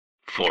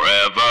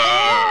Forever.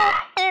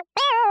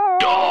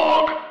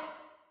 Dog.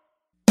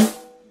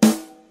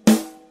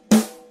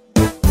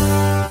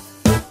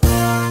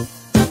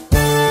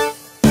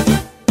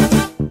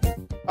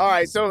 All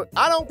right, so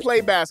I don't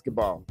play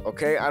basketball,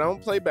 okay? I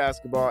don't play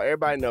basketball.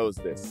 Everybody knows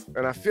this.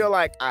 And I feel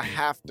like I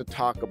have to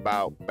talk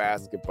about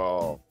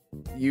basketball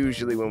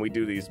usually when we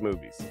do these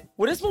movies.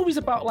 Well, this movie's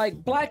about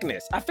like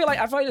blackness. I feel like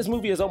this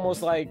movie is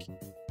almost like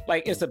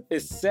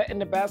it's set in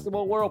the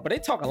basketball world, but they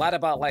talk a lot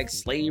about like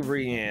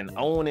slavery and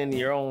owning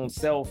your own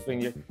self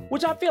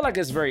which I feel like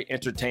is very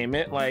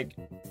entertainment, like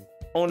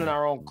owning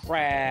our own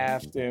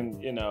craft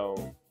and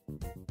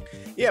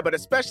Yeah, but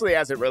especially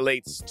as it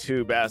relates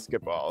to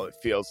basketball, it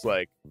feels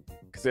like,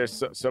 because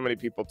there's so many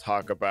people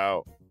talk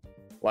about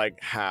like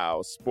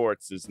how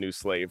sports is new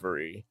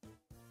slavery.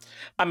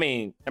 I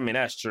mean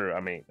that's true. I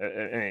mean,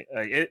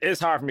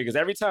 it's hard for me because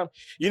every time,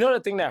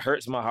 the thing that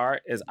hurts my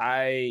heart is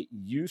I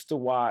used to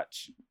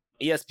watch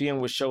ESPN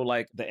would show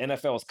like the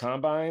NFL's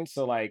combine,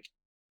 so like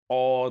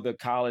all the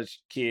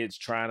college kids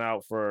trying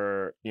out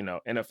for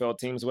NFL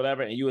teams,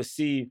 whatever, and you would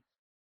see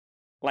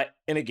like,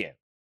 and again,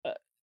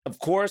 of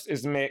course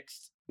it's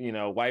mixed.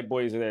 White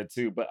boys are there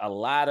too, but a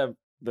lot of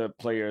the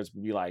players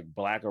would be like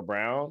black or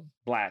brown,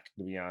 black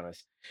to be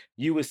honest.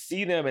 You would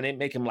see them and they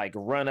make them like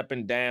run up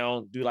and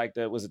down, do like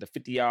the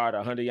 50-yard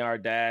or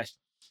 100-yard dash.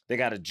 They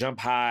got to jump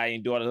high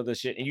and do all this other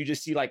shit. And you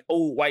just see like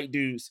old white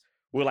dudes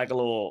with like a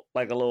little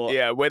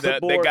yeah, with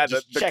they got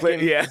the checking,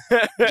 clip, yeah,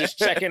 just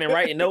checking and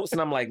writing notes. And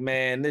I'm like,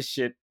 man, this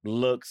shit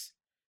looks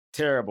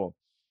terrible.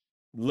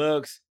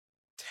 Looks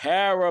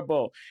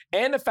terrible.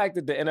 And the fact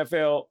that the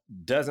NFL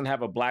doesn't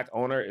have a black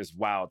owner is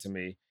wild to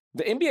me.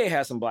 The NBA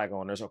has some black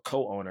owners or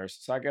co-owners,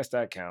 so I guess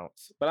that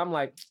counts. But I'm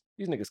like,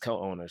 these niggas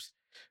co-owners.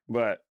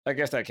 But I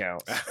guess that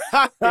counts. You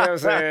know what I'm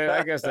saying?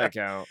 I guess that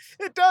counts.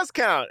 It does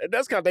count. It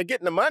does count. They're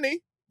getting the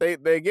money.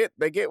 They get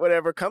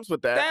whatever comes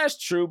with that. That's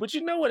true. But you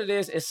know what it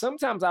is? Is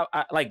sometimes I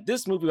like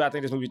this movie, I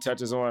think this movie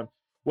touches on,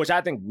 which I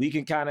think we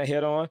can kind of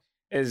hit on,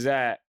 is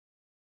that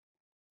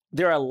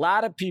there are a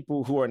lot of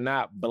people who are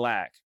not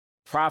black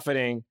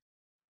profiting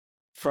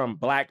from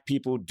black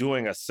people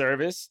doing a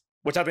service,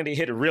 which I think they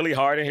hit really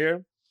hard in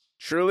here.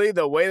 Truly,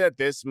 the way that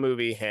this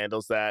movie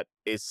handles that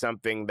is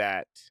something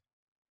that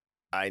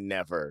I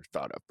never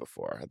thought of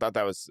before. I thought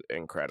that was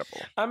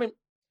incredible. I mean,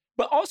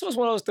 but also it's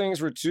one of those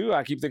things where, too,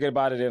 I keep thinking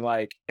about it in,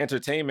 like,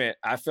 entertainment.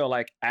 I feel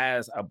like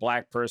as a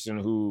black person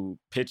who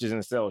pitches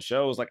and sells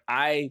shows, like,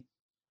 I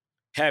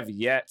have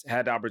yet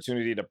had the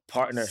opportunity to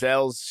partner.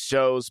 Sells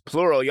shows,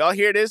 plural. Y'all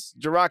hear this?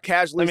 Gerard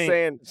casually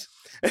saying.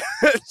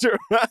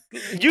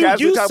 You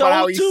talk about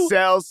how he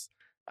sells.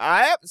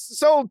 I have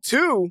sold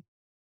two.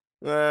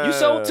 You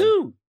sold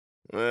two.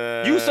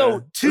 You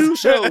sold two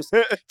shows.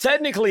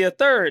 Technically a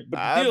third, but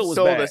the deal was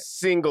bad. I sold a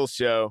single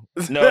show.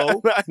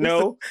 No.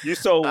 You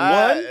sold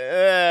one.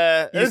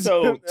 You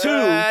sold two.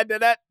 I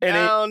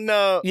don't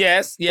know.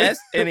 Yes. And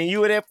then you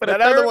were there for the that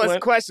third other one's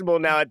one. Questionable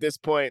now at this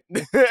point.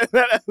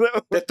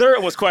 The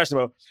third was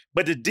questionable,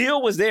 but the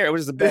deal was there. It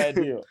was a bad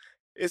deal.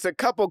 It's a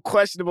couple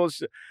questionable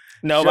shows.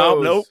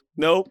 Nope.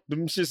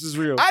 Them shits is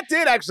real. I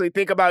did actually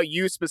think about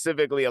you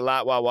specifically a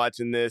lot while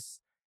watching this.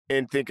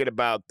 And thinking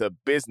about the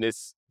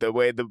business, the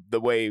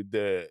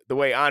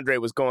way Andre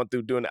was going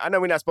through doing it. I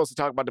know we're not supposed to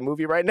talk about the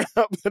movie right now,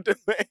 but the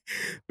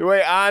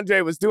way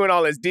Andre was doing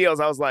all his deals,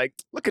 I was like,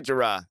 look at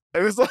Gerard.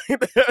 It was like,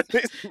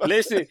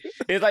 listen,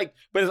 it's like,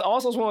 but it's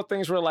also one of the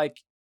things where like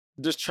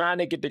just trying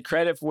to get the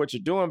credit for what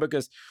you're doing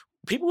because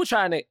people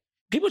try to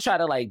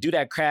like do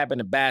that crab in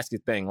the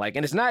basket thing. Like,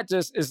 and it's not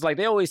just, it's like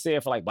they always say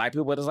it for like black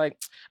people, but it's like,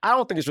 I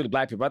don't think it's really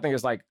black people. I think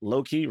it's like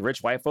low-key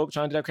rich white folk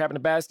trying to do that crab in the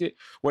basket.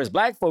 Whereas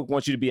black folk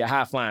want you to be a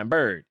high-flying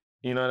bird.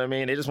 You know what I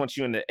mean? They just want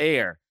you in the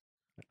air.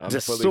 I'm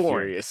just fully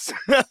soaring. Furious.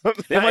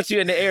 They want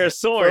you in the air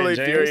soaring, fully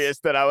James. furious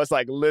that I was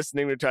like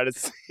listening to try to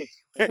see.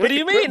 What do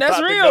you mean?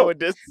 That's real.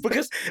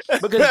 Because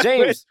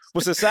James,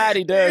 what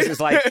society does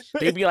is like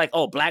they be like,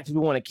 oh, black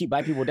people want to keep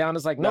black people down.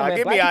 It's like, no, man,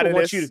 get black me out people of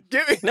want this. you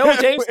to no,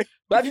 James.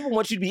 Black people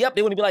want you to be up.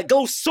 They want to be like,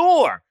 go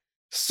soar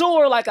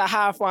like a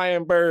high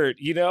flying bird,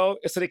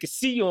 so they can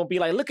see you and be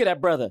like, look at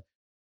that brother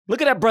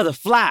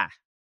fly.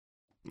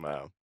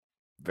 Wow,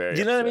 very.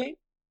 You know what I mean?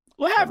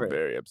 Whatever. I'm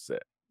very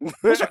upset.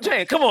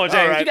 James, come on,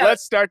 James. All right,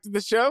 let's start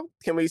the show.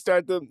 Can we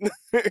start the?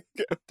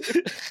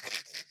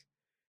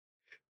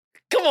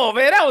 Come on,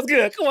 man. That was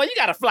good. Come on, you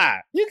gotta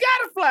fly.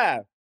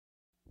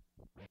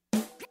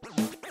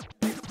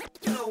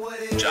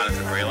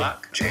 Jonathan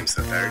Raylock, James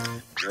III,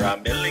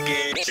 Gerard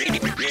Milligan.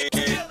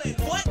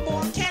 What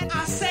more can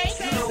I say?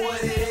 You know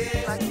what it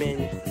is. Black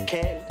men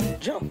can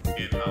jump.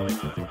 In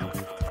Hollywood.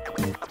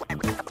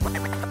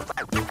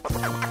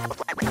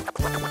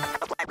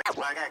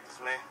 Black actors,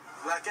 man.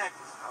 Black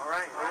actors. All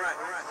right.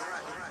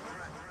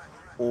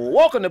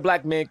 Welcome to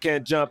Black Men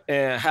Can't Jump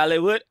in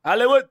Hollywood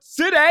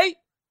City.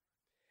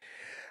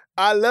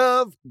 I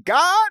love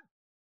God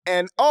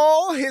and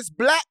all his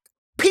black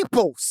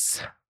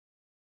peoples.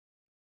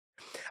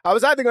 I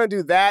was either going to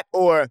do that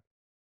or,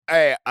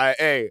 hey,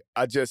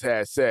 I just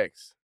had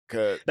sex.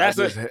 'Cause That's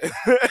I a- just-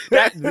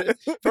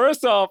 that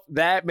first off,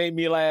 that made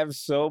me laugh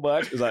so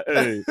much. It's like,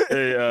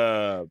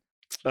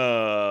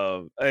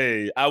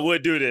 hey, I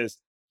would do this,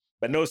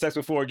 but no sex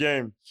before a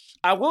game.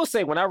 I will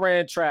say, when I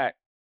ran track,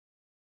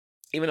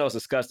 even though it's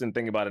disgusting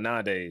thinking about it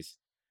nowadays,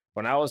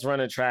 when I was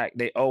running track,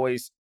 they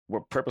always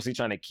were purposely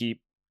trying to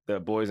keep the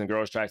boys and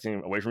girls track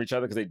team away from each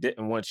other because they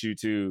didn't want you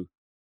to.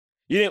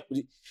 They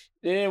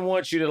didn't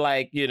want you to,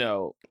 like, be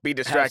have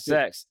distracted.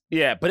 sex.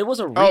 Yeah, but it was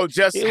a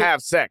Just it-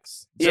 have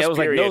sex. Yeah, Just it was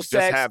like, no period. Just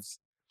sex, have.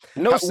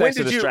 no When sex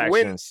or did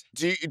distractions.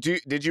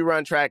 Did you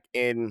run track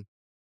in?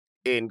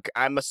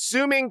 I'm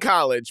assuming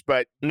college,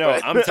 but No,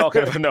 but- I'm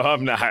talking about, no,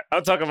 I'm not.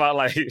 I'm talking about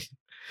like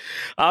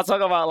I'll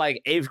talk about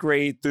like 8th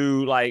grade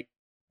through like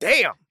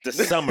damn. the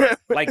summer.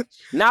 Like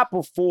not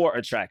before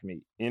a track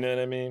meet. You know what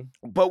I mean?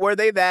 But were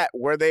they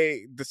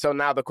so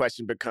now the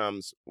question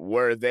becomes,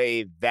 were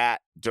they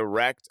that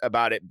direct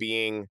about it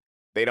being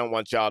they don't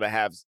want y'all to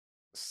have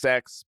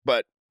sex,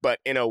 but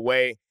in a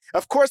way,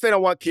 of course they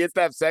don't want kids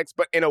to have sex,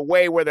 but in a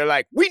way where they're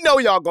like, we know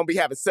y'all gonna be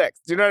having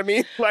sex. Do you know what I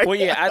mean? Like, Well,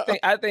 yeah,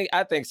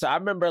 I think so. I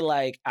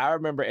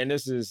remember, and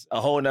this is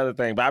a whole nother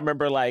thing, but I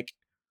remember like,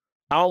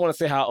 I don't want to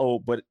say how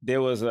old, but I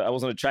was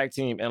on a track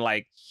team, and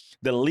like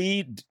the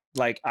lead,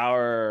 like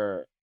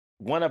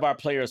one of our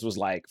players was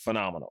like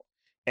phenomenal,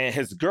 and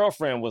his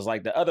girlfriend was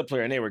like the other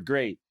player, and they were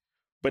great,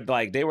 but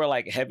like they were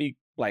like heavy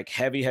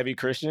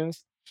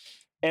Christians,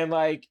 and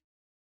like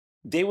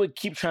they would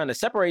keep trying to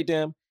separate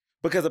them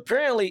because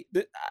apparently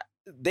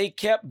they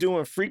kept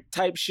doing freak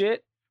type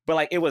shit, but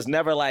like it was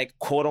never like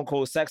quote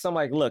unquote sex. I'm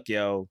like, look,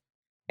 yo,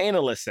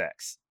 anal is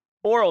sex,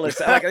 oral is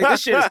sex. Like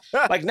this shit is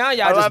like, now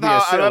y'all just being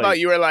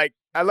silly.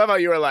 I love how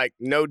you were like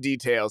no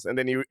details, and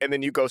then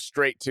you go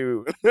straight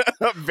to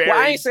very. Well,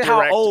 I ain't say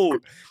direct. how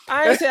old.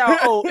 I ain't say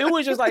how old. It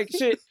was just like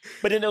shit.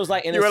 But then it was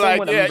like, and You were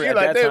someone like, I remember you're at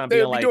like that time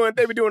being like,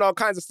 they be doing all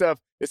kinds of stuff.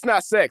 It's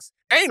not sex,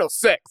 anal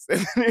sex,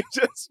 and then you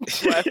just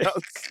flat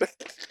out say-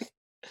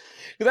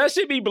 that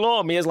shit be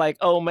blowing me. It's like,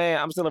 oh man,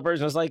 I'm still a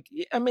virgin. It's like,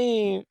 I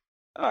mean,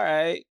 all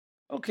right,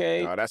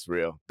 okay. No, that's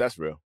real. That's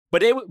real.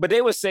 But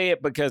they would say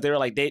it because they were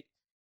like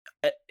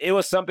it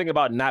was something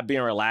about not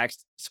being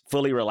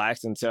fully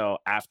relaxed until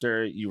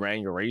after you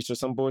ran your race or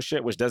some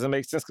bullshit, which doesn't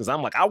make sense because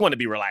I'm like, I want to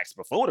be relaxed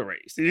before the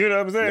race. You know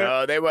what I'm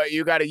saying? No,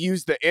 you got to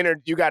use the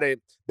energy. You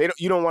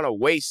don't want to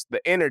waste the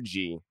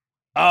energy.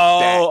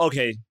 Oh,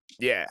 okay.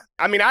 Yeah.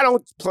 I mean, I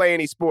don't play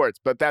any sports,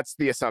 but that's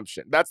the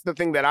assumption. That's the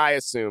thing that I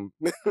assume.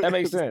 That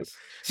makes sense.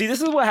 See,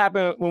 this is what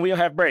happened when we don't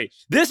have Bray.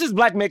 This is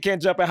Black Men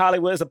Can't Jump in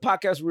Hollywood. It's a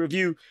podcast where we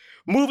review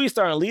movies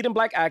starring leading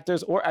Black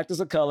actors or actors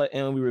of color,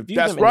 and we review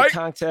That's them in right. the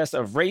context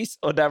of race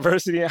or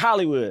diversity in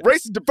Hollywood.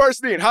 Race and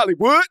diversity in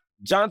Hollywood.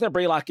 Jonathan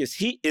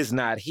Braylock is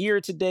not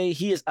here today.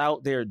 He is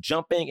out there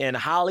jumping in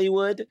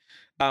Hollywood,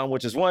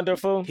 which is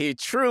wonderful. He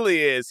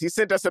truly is. He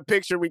sent us a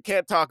picture. We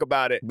can't talk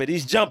about it. But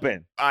he's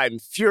jumping. I'm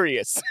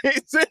furious.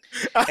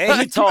 And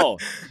he tall.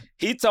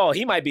 He tall.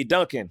 He might be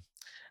dunking.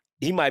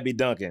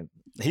 But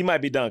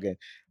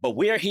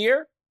we're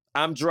here.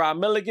 I'm Gerard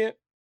Milligan.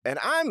 And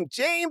I'm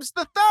James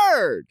the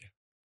Third.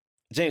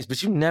 James,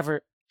 but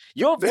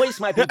your voice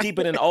might be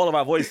deeper than all of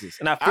our voices.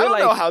 And I I feel don't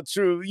like know how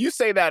true you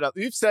say that.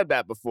 You've said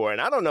that before,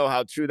 and I don't know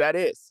how true that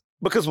is.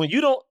 because when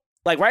you don't,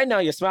 like right now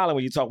you're smiling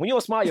when you talk. When you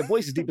don't smile, your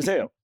voice is deep as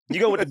hell. You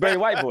go with the Barry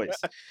White voice.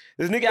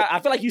 This nigga, I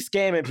feel like you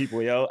scamming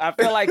people, yo. I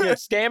feel like you're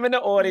scamming the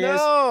audience.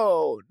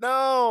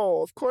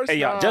 No, of course Hey,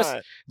 y'all,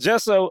 not.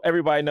 just so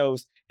everybody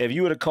knows, if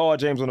you were to call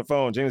James on the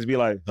phone, James would be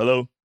like, hello?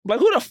 I'm like,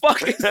 who the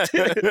fuck is this?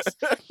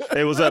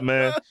 Hey, what's up,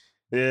 man?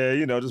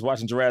 Yeah, just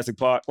watching Jurassic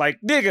Park. Like,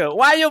 nigga,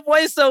 why your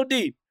voice so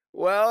deep?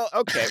 Well,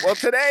 okay. Well,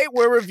 today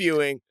we're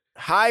reviewing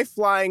High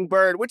Flying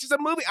Bird, which is a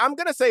movie. I'm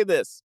going to say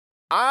this.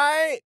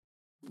 I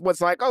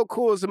was like, oh,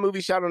 cool. It's a movie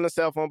shot on a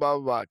cell phone, blah,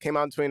 blah, blah. Came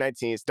out in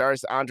 2019.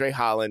 Stars Andre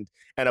Holland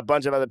and a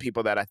bunch of other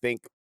people that I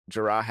think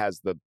Gerard has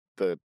the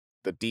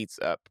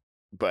deets up,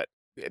 but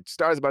it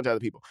stars a bunch of other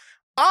people.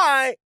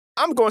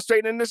 I'm going straight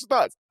into initial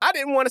thoughts. I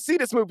didn't want to see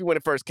this movie when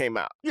it first came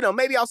out.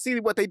 Maybe I'll see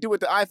what they do with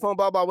the iPhone,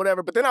 blah, blah,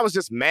 whatever. But then I was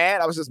just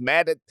mad. I was just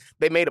mad that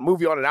they made a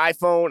movie on an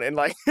iPhone and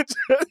like...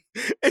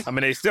 I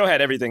mean, they still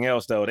had everything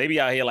else, though. They be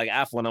out here like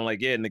Apple, and I'm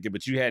like, yeah, nigga,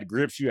 but you had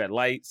grips, you had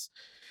lights.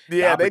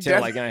 Yeah, I they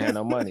pretend like I ain't had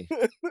no money.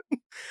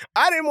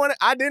 I didn't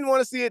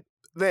want to see it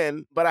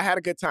then, but I had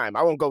a good time.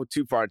 I won't go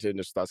too far into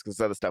initial thoughts because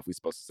there's other stuff we're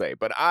supposed to say.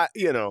 But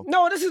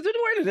No, this is the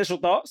right initial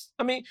thoughts.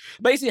 I mean,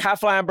 basically, High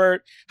Flying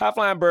Bird. High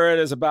Flying Bird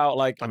is about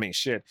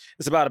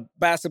it's about a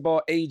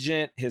basketball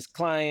agent, his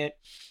client.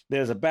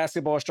 There's a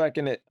basketball strike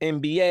in the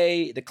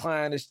NBA.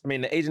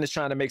 The agent is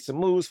trying to make some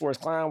moves for his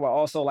client while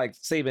also like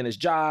saving his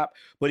job.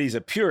 But he's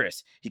a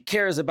purist. He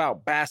cares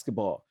about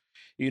basketball.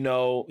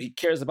 He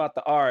cares about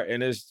the art,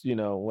 and it's,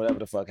 whatever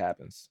the fuck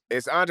happens.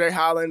 It's Andre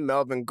Holland,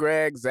 Melvin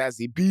Gregg,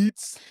 Zazie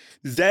Beetz.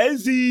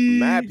 Zazie!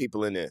 Mad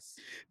people in this.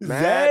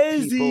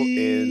 Mad people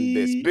in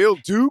this. Zazie! Bill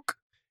Duke.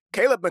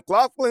 Caleb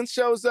McLaughlin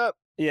shows up.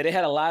 Yeah, they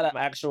had a lot of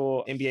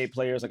actual NBA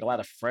players, like a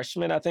lot of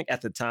freshmen, I think, at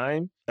the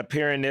time,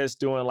 appearing this,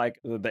 doing like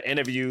the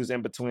interviews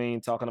in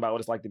between, talking about what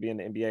it's like to be in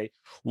the NBA.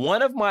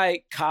 One of my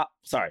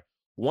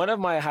one of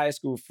my high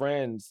school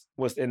friends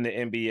was in the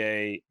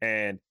NBA,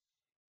 and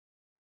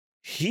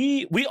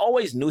we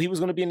always knew he was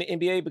going to be in the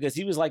NBA because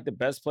he was like the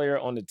best player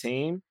on the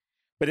team.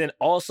 But then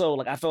also,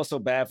 like, I felt so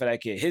bad for that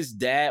kid. His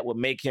dad would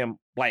make him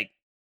like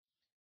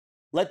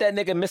let that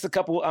nigga miss a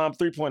couple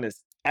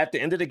 3-pointers. At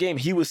the end of the game,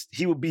 he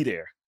would be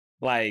there.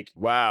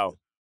 Wow.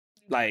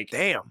 Like,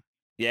 Damn.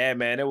 yeah,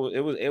 man, it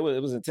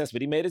was intense.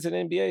 But he made it to the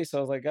NBA, so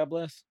I was like, God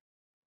bless.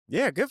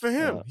 Yeah, good for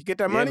him. He get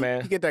that yeah, money?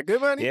 man. He get that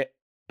good money? Yeah.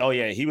 Oh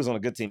yeah, he was on a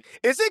good team.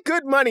 Is it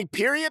good money,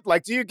 period?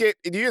 Like, do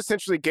you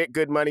essentially get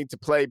good money to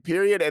play,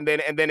 period? And then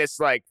it's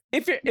like,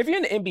 If you're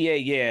in the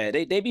NBA, yeah,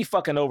 they be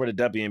fucking over the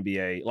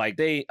WNBA. Like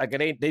they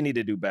need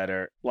to do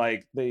better.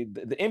 Like the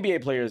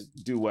NBA players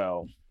do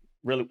well,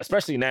 really,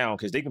 especially now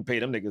because they can pay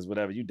them niggas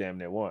whatever you damn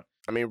near want.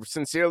 I mean,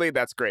 sincerely,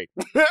 that's great.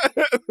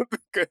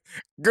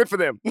 Good for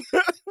them.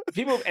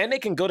 People, and they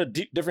can go to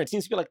different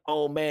teams. People are like,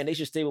 oh man, they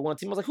should stay with one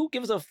team. I was like, who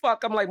gives a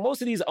fuck? I'm like,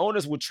 most of these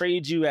owners will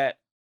trade you at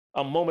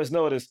a moment's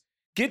notice.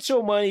 Get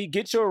your money,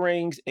 get your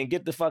rings, and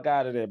get the fuck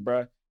out of there,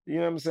 bruh. You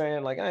know what I'm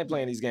saying? Like, I ain't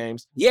playing these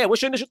games. Yeah,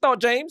 what's your initial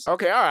thought, James?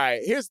 Okay, all right.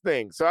 Here's the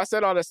thing. So I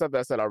said all that stuff that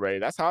I said already.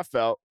 That's how I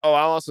felt. Oh,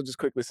 I'll also just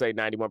quickly say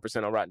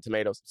 91% on Rotten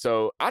Tomatoes.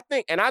 So I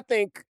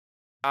think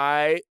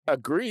I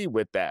agree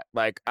with that.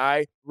 Like,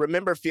 I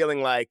remember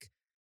feeling like,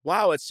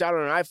 wow, it's shot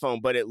on an iPhone,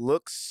 but it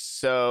looks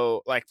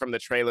so, like, from the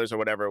trailers or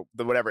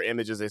whatever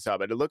images they saw,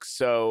 but it looks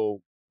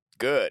so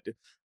good.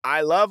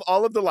 I love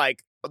all of the,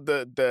 like,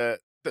 the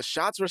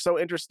shots were so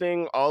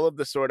interesting. All of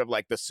the sort of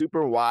like the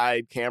super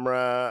wide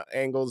camera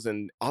angles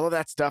and all of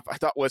that stuff I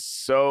thought was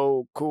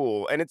so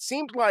cool. And it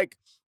seemed like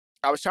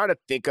I was trying to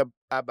think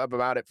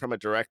about it from a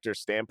director's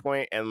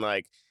standpoint. And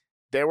like,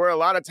 there were a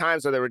lot of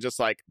times where they were just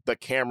like, the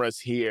camera's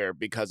here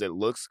because it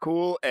looks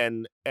cool.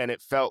 And it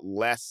felt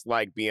less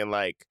like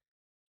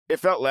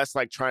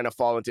trying to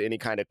fall into any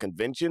kind of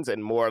conventions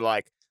and more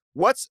like,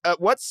 what's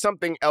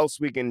something else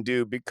we can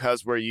do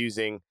because we're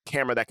using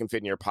camera that can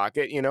fit in your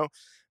pocket, you know?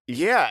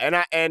 Yeah,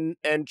 and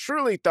I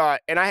truly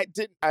thought, and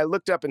I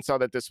looked up and saw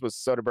that this was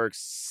Soderbergh's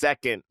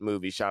second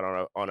movie shot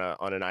on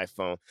an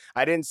iPhone.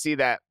 I didn't see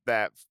that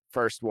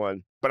first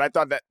one, but I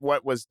thought that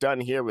what was done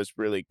here was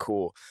really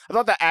cool. I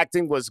thought the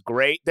acting was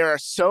great. There are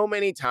so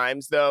many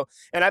times though,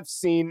 and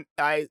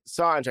I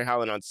saw Andre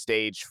Holland on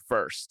stage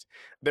first.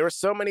 There were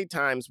so many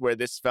times where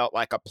this felt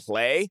like a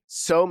play,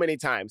 so many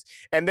times.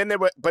 And then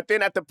but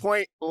then at the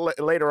point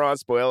later on,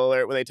 spoiler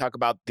alert, when they talk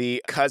about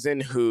the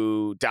cousin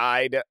who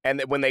died,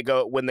 and when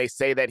they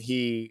say that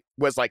he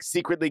was like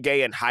secretly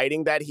gay and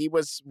hiding that he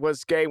was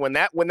gay, when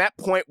that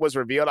point was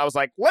revealed, I was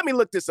like, let me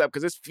look this up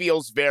because this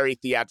feels very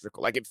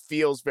theatrical. Like it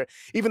feels very,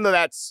 even though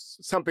that's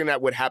something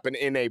that would happen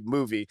in a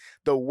movie,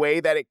 the way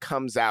that it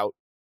comes out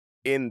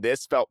in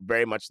this felt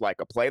very much like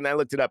a play. And I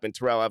looked it up, and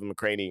Terrell Evan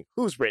McCraney,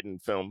 who's written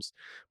films,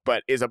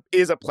 but is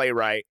a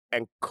playwright,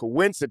 and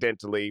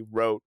coincidentally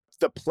wrote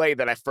the play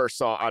that I first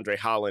saw Andre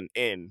Holland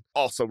in,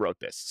 also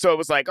wrote this. So it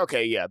was like,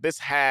 okay, yeah, it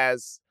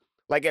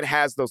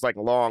has those like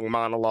long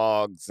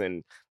monologues,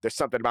 and there's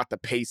something about the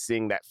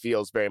pacing that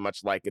feels very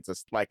much like it's a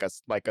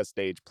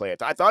stage play.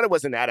 I thought it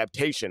was an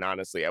adaptation,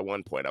 honestly. At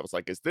one point, I was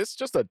like, is this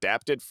just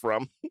adapted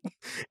from?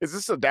 Is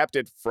this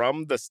adapted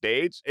from the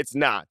stage? It's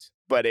not,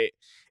 but it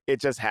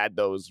just had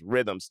those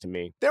rhythms to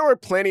me. There were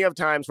plenty of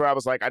times where I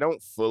was like, I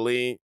don't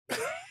fully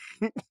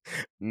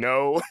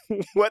know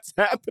what's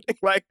happening,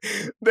 like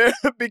there,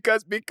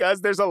 because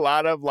there's a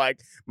lot of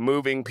like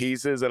moving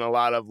pieces and a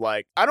lot of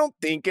like, I don't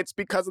think it's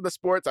because of the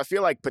sports. I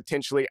feel like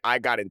potentially I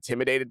got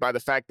intimidated by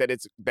the fact that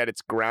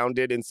it's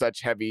grounded in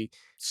such heavy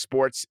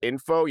sports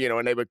info, you know,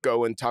 and they would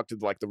go and talk to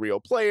like the real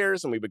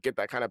players and we would get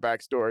that kind of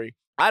backstory.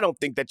 I don't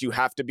think that you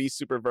have to be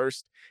super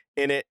versed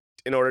in it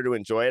in order to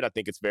enjoy it. I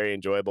think it's very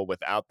enjoyable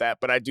without that.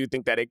 But I do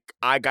think that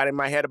I got in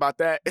my head about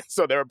that.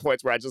 So there were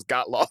points where I just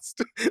got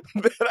lost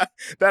that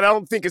I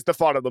don't think is the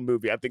fault of the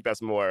movie. I think that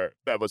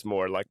was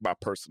more like my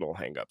personal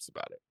hangups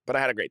about it. But I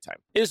had a great time.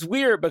 It's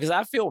weird because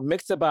I feel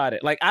mixed about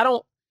it. Like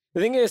the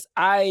thing is,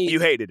 You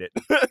hated it.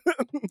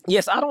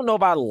 Yes, I don't know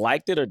if I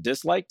liked it or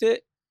disliked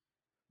it,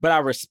 but I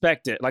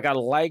respect it. Like I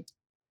liked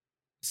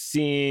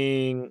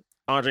seeing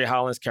Andre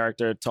Holland's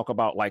character talk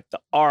about like the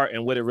art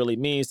and what it really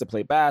means to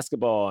play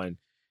basketball,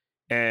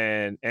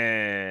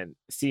 and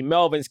see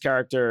Melvin's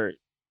character,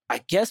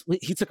 I guess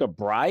he took a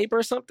bribe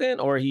or something,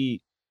 or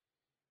he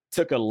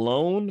took a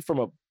loan from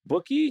a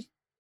bookie.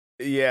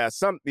 Yeah,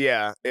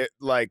 it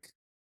like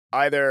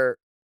either.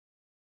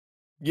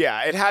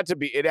 Yeah, it had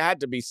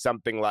to be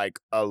something like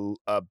a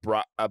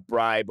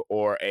bribe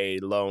or a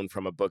loan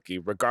from a bookie.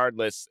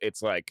 Regardless,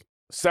 it's like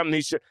something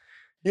he should.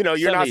 You know,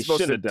 you're not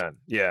supposed to have done.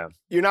 Yeah,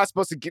 you're not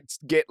supposed to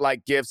get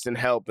like gifts and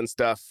help and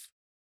stuff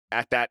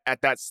at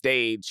that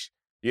stage.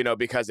 You know,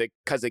 because it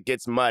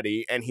gets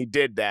muddy, and he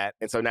did that,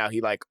 and so now he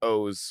like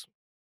owes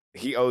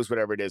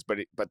whatever it is, but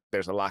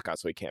there's a lockout,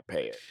 so he can't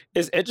pay it.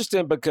 It's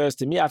interesting because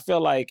to me, I feel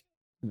like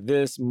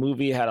this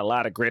movie had a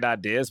lot of great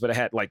ideas, but it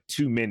had like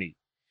too many.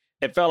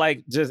 It felt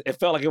like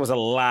it was a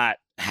lot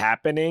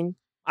happening.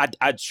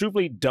 I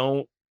truly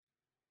don't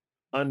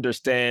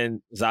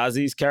understand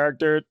Zazi's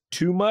character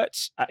too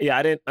much.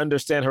 I didn't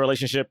understand her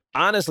relationship,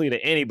 honestly,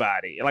 to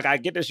anybody. Like, I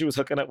get that she was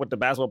hooking up with the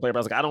basketball player, but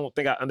I was like, I don't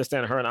think I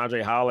understand her and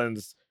Andre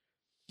Holland's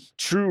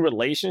true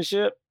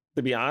relationship,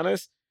 to be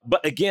honest.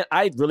 But again,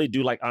 I really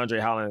do like Andre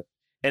Holland.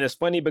 And it's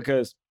funny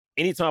because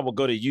anytime I would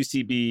go to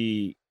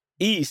UCB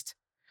East,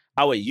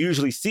 I would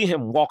usually see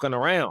him walking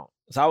around.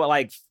 So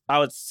I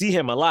would see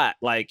him a lot,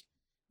 like,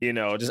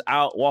 just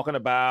out walking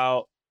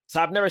about.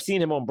 So I've never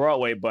seen him on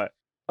Broadway, but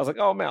I was like,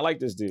 oh man, I like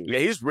this dude. Yeah,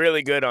 he's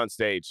really good on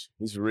stage.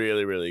 He's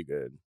really, really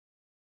good.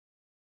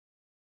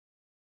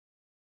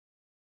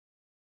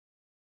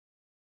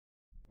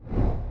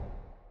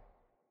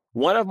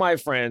 One of my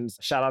friends,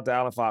 shout out to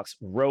Alan Fox,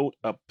 wrote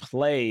a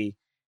play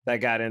that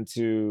got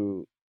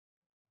into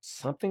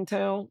something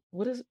town.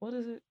 What is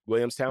it?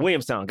 Williamstown?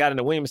 Williamstown. Got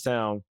into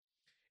Williamstown,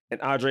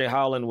 and Andre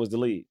Holland was the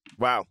lead.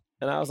 Wow.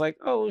 And I was like,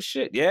 oh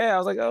shit. Yeah, I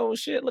was like, oh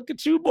shit, look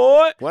at you,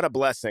 boy. What a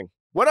blessing.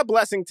 What a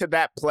blessing to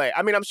that play.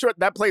 I mean, I'm sure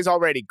that play's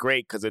already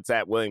great because it's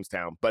at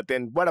Williamstown, but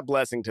then what a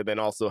blessing to then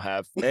also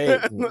have. Hey,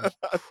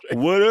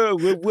 what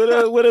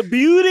a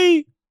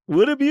beauty.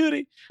 What a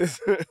beauty.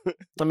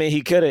 I mean,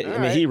 he could have,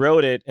 right. He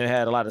wrote it and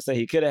had a lot to say.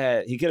 He could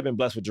have been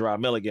blessed with Gerard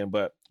Milligan,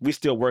 but we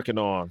still working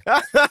on.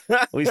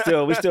 we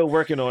still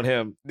working on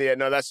him. Yeah,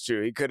 no, that's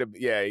true. He could have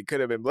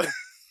been blessed.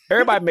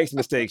 Everybody makes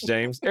mistakes,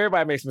 James.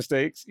 Everybody makes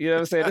mistakes. You know what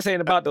I'm saying? This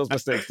ain't about those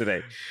mistakes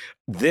today.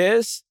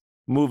 This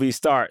movie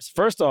starts,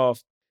 first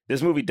off,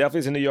 this movie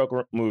definitely is a New York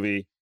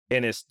movie,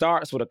 and it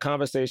starts with a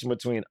conversation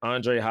between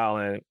Andre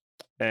Holland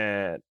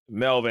and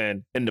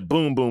Melvin in the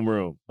Boom Boom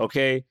Room,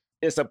 okay?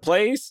 It's a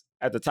place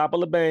at the top of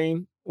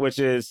LeBain, which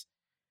is,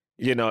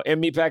 in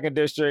Meatpacking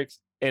District,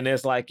 and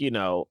it's like,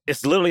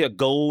 it's literally a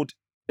gold,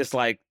 it's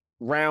like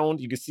round,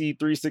 you can see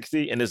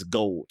 360, and it's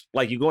gold.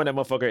 Like, you go in that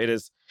motherfucker, it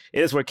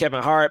is where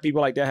Kevin Hart, people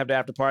like that have the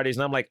after parties,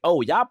 and I'm like,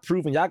 oh, y'all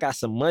proving y'all got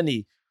some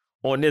money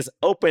on this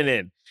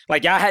opening.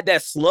 Like, y'all had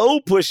that slow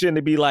push in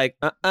to be like,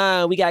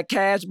 we got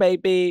cash,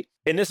 baby.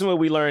 And this is when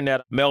we learned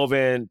that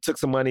Melvin took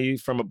some money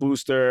from a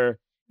booster,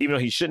 even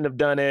though he shouldn't have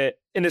done it.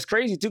 And it's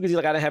crazy, too, because he's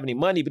like, I didn't have any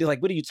money. But he's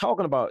like, what are you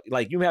talking about?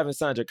 Like, you haven't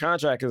signed your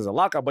contract because it's a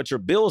lockout, but your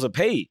bills are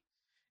paid.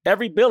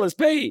 Every bill is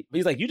paid.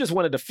 He's like, you just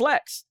wanted to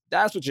flex.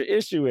 That's what your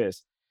issue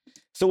is.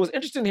 So it was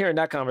interesting hearing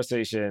that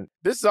conversation.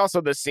 This is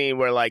also the scene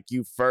where, like,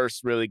 you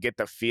first really get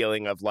the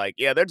feeling of, like,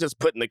 yeah, they're just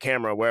putting the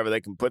camera wherever they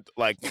can put,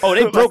 like... Oh,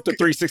 they broke the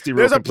 360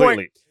 rule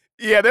completely.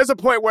 There's a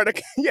point where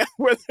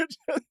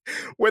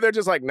where they're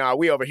just like, nah,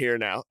 we over here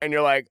now. And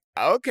you're like,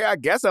 okay, I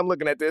guess I'm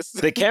looking at this.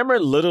 The camera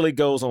literally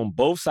goes on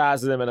both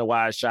sides of them in a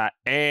wide shot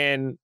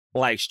and,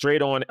 like,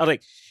 straight on.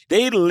 Like,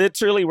 they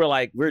literally were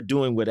like, we're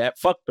doing whatever.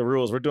 Fuck the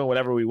rules. We're doing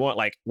whatever we want,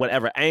 like,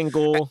 whatever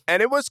angle.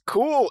 And it was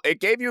cool.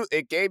 It gave you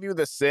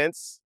the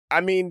sense... I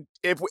mean,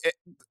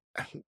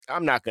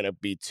 I'm not going to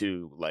be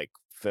too, like,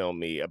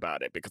 filmy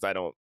about it because I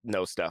don't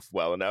know stuff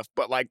well enough.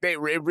 But, like, it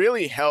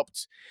really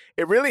helped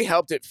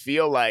it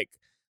feel like,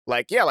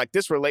 yeah, like,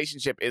 this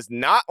relationship is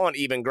not on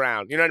even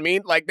ground. You know what I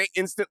mean? Like, they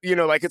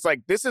like, it's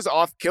like, this is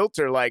off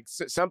kilter. Like,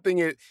 something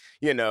is,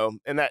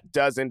 and that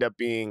does end up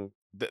being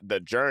the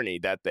journey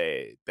that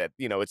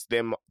it's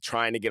them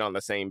trying to get on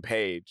the same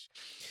page.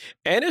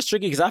 And it's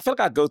tricky because I feel like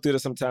I go through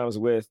this sometimes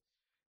with,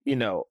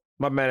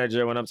 my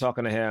manager when I'm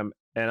talking to him.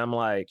 And I'm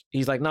like,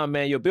 he's like, nah,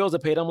 man, your bills are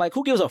paid. I'm like,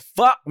 who gives a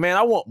fuck, man?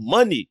 I want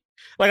money.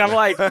 Like, I'm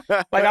like,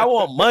 I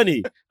want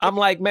money. I'm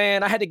like,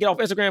 man, I had to get off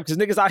Instagram because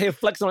niggas out here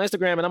flexing on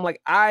Instagram. And I'm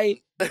like,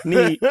 I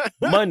need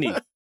money.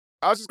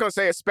 I was just going to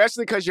say,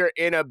 especially because you're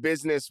in a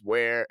business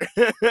where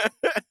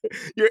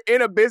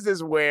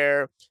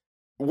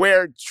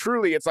where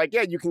truly it's like,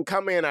 yeah, you can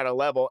come in at a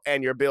level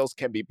and your bills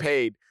can be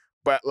paid.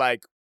 But,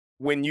 like,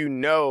 when you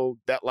know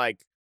that,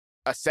 like,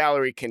 a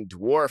salary can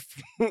dwarf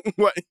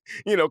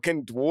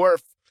can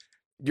dwarf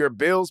your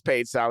bills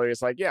paid salary,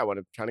 it's like, yeah,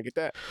 I'm trying to get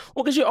that.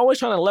 Well, because you're always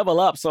trying to level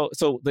up. I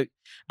don't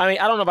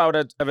know if I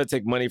would ever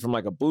take money from,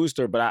 like, a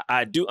booster, but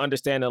I do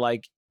understand that,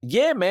 like,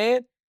 yeah,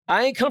 man,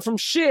 I ain't come from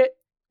shit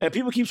and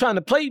people keep trying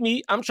to play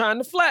me. I'm trying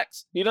to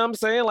flex. You know what I'm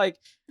saying? Like,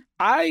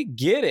 I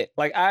get it.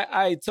 Like,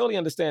 I totally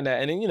understand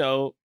that. And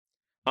then,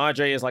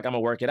 Andre is like, I'm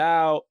gonna work it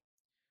out.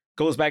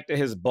 Goes back to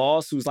his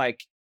boss who's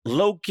like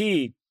low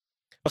key.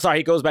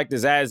 He goes back to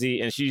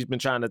Zazie, and she's been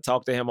trying to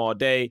talk to him all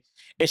day.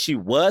 And she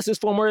was his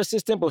former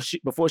assistant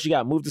before she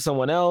got moved to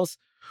someone else.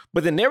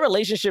 But then their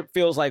relationship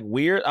feels, like,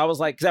 weird. I was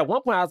like, because at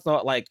one point I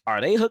thought, like,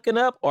 are they hooking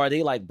up? Or are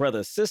they, like,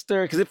 brother,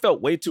 sister? Because it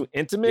felt way too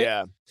intimate.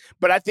 Yeah.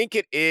 But I think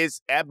it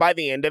is, by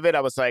the end of it,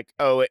 I was like,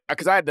 oh,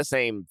 because I had the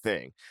same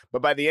thing.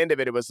 But by the end of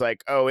it, it was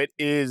like, oh, it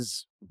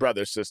is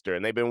brother, sister.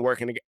 And they've been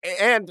working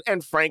together.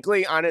 And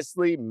frankly,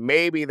 honestly,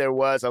 maybe there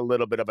was a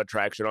little bit of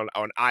attraction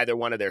on either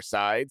one of their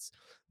sides.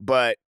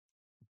 But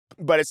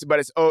it's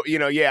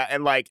yeah,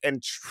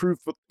 and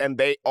truthful, and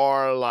they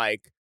are,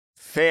 like,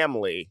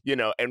 family,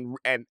 and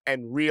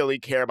really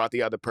care about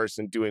the other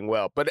person doing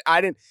well. But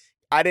I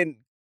didn't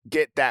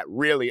get that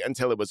really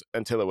until it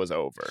was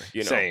over.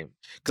 Same,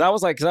 because I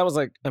was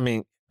like,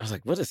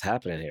 what is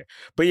happening here?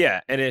 But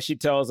yeah, and then she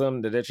tells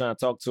him that they're trying to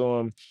talk to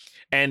him,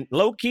 and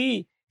low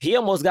key, he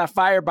almost got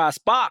fired by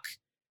Spock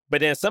But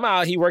then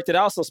somehow he worked it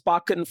out so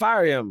Spock couldn't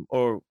fire him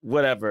or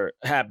whatever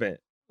happened.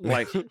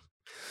 Like,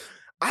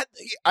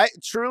 I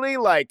truly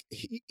like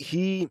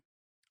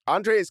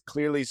Andre is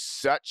clearly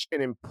such an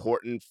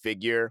important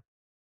figure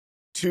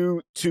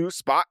to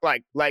Spock,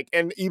 like,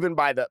 and even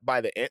by the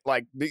end,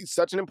 like,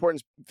 such an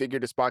important figure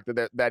to Spock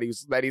that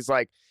he's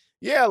like,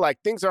 yeah, like,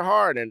 things are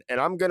hard and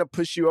I'm gonna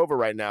push you over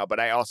right now, but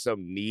I also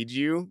need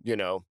you, you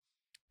know,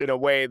 in a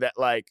way that,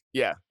 like,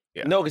 yeah.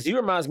 No, because he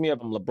reminds me of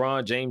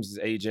LeBron James's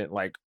agent,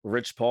 like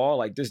Rich Paul.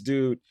 Like, this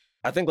dude,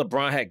 I think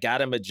LeBron had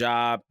got him a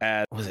job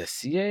at, was it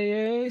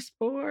CAA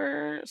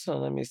Sports? So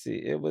let me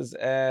see. It was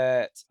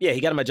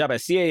he got him a job at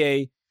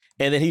CAA,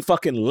 and then he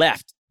fucking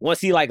left. Once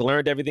he, like,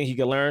 learned everything he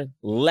could learn,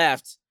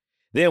 left,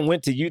 then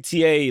went to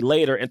UTA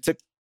later and took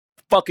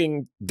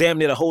fucking damn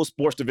near the whole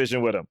sports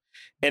division with him.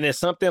 And it's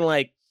something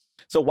like,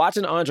 so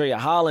watching Andre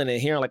Holland and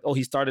hearing, like, oh,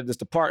 he started this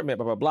department,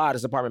 blah, blah, blah,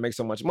 this department makes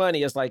so much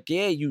money. It's like,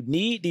 yeah, you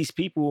need these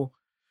people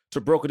to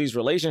broker these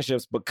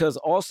relationships, because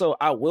also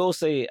I will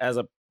say, as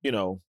a, you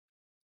know,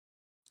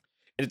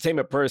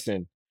 entertainment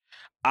person,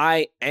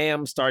 I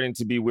am starting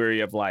to be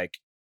weary of, like,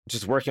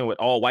 just working with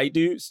all white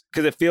dudes,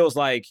 because it feels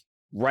like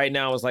right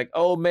now it's like,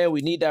 oh man,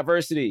 we need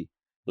diversity.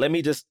 Let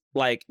me just,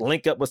 like,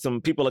 link up with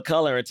some people of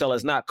color until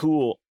it's not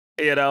cool,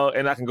 you know,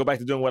 and I can go back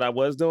to doing what I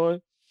was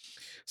doing.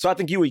 So I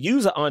think you would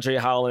use an Andre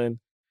Holland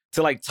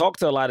to, like, talk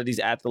to a lot of these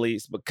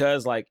athletes,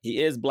 because, like,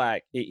 he is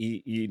black.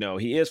 He you know,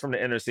 he is from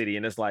the inner city,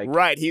 and it's like,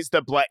 right, he's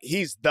the black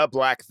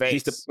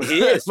face. He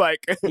is.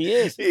 Like, he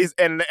is. He's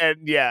and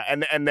yeah,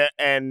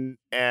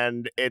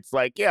 and it's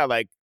like, yeah,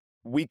 like,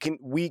 we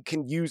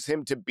can use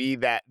him to be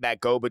that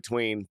go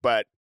between,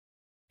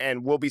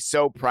 and we'll be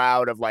so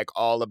proud of, like,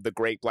 all of the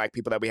great black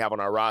people that we have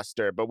on our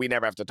roster, but we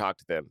never have to talk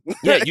to them.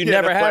 Yeah, you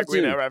never have like, to. We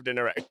never have to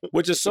interact.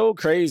 Which is so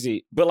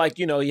crazy. But, like,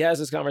 you know, he has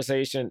this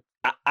conversation.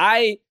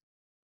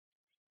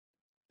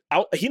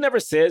 He never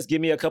says,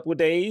 give me a couple of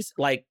days.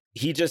 Like,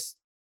 he just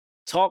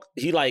I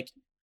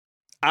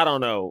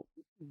don't know,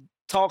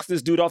 talks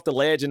this dude off the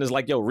ledge and is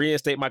like, yo,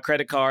 reinstate my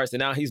credit cards. And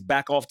now he's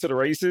back off to the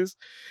races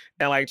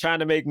and, like, trying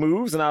to make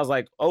moves. And I was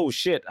like, oh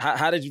shit,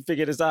 how did you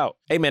figure this out?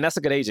 Hey man, that's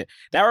a good agent.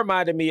 That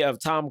reminded me of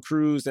Tom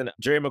Cruise and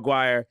Jerry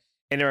Maguire.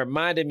 And it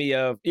reminded me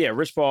of,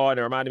 Rich Paul.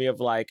 And it reminded me of,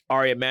 like,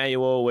 Ari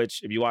Emanuel,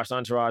 which, if you watched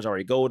Entourage,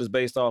 Ari Gold is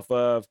based off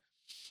of.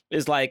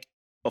 It's like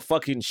a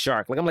fucking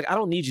shark. Like, I'm like, I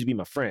don't need you to be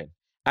my friend.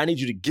 I need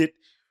you to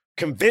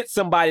convince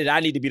somebody that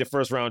I need to be the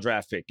first round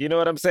draft pick. You know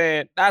what I'm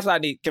saying? That's what I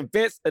need.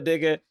 Convince a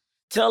nigga.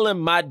 Tell him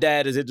my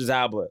dad is Idris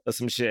Elba or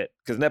some shit,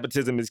 because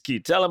nepotism is key.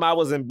 Tell him I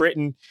was in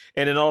Britain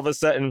and then all of a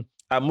sudden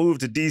I moved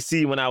to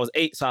DC when I was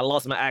 8, so I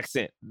lost my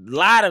accent.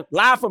 Lie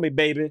for me,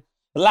 baby.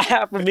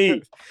 Lie for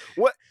me.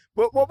 What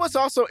was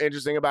also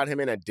interesting about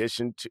him, in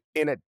addition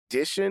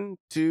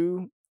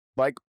to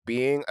like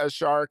being a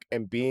shark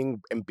and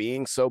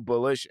being so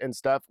bullish and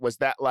stuff, was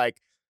that,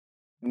 like,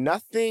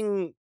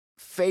 nothing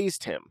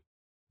fazed him.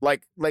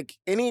 Like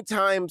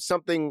anytime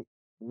something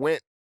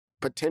went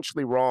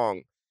potentially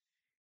wrong,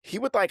 he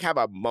would, like, have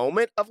a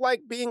moment of,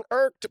 like, being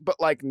irked, but,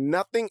 like,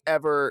 nothing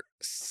ever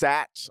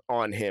sat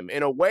on him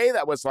in a way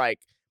that was like,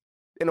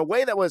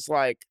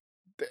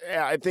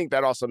 I think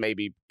that also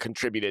maybe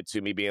contributed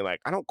to me being like,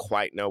 I don't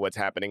quite know what's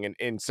happening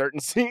in certain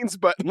scenes,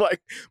 but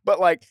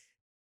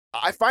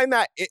I find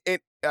that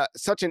it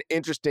such an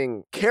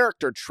interesting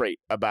character trait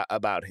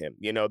about him,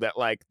 you know, that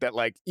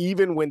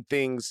even when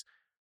things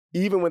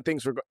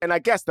were, and I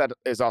guess that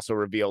is also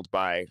revealed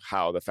by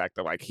how the fact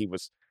that, like, he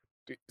was,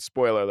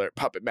 spoiler alert,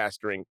 puppet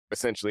mastering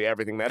essentially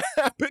everything that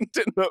happened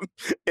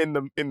in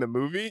the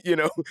movie, you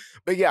know.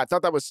 But yeah, I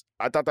thought that was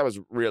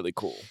really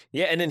cool.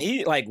 Yeah, and then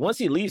he, like, once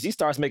he leaves, he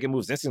starts making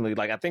moves instantly.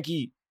 Like, I think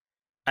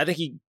at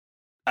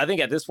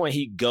this point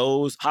he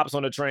hops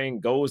on the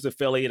train, goes to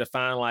Philly to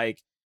find, like,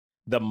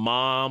 the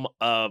mom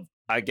of,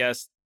 I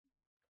guess,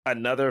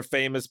 another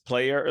famous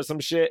player or some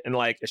shit, and,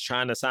 like, is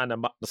trying to sign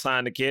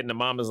the kid, and the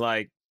mom is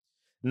like,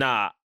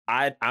 nah,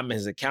 I'm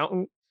his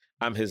accountant.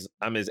 I'm his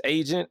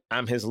agent.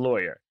 I'm his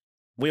lawyer.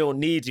 We don't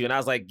need you. And I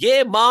was like,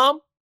 yeah, mom.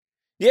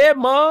 Yeah,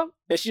 mom.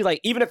 And she's like,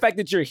 even the fact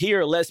that you're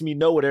here lets me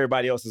know what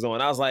everybody else is on.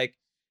 I was like,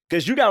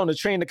 because you got on the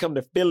train to come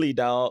to Philly,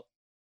 dog.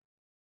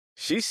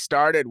 She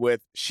started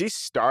with,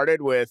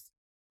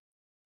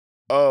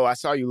 oh, I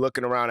saw you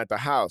looking around at the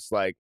house.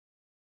 Like,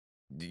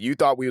 you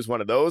thought we was one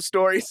of those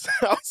stories?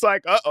 I was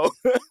like, uh-oh.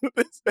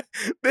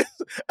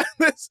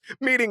 this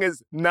meeting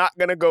is not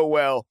going to go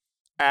well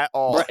at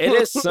all. Bro, it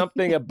is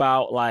something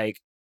about,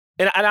 like,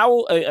 and I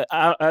will,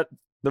 the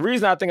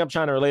reason I think I'm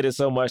trying to relate it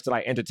so much to,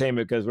 like,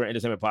 entertainment, because we're an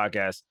entertainment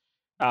podcast,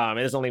 and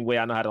it's the only way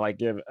I know how to, like,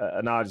 give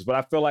analogies, but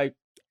I feel like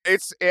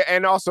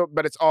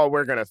but it's all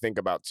we're going to think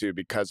about too,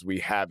 because we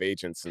have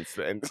agents and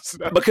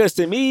stuff. Because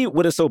to me,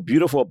 what is so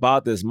beautiful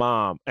about this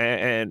mom,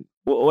 and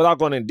without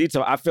going into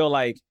detail, I feel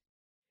like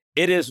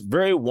it is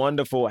very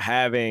wonderful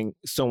having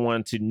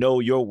someone to know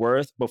your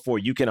worth before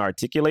you can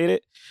articulate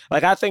it.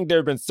 Like, I think there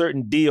have been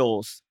certain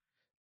deals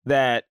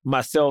that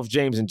myself,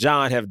 James, and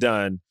John have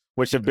done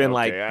which have been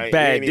like Okay,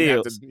 bad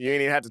deals. You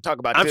ain't even have to talk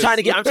about I'm this. trying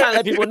to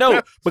let people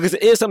know because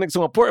it is something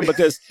so important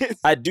because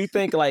I do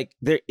think like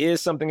there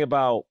is something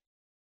about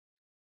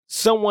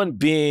someone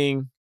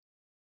being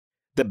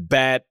the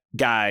bad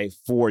guy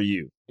for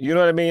you. You know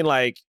what I mean?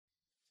 Like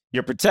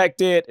you're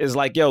protected. It's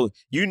like, yo,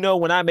 you know,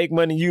 when I make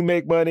money, you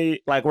make money.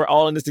 Like we're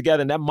all in this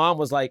together. And that mom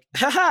was like,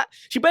 haha.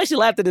 She basically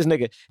laughed at this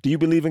nigga. Do you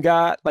believe in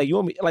God? Like you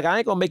want me? Like I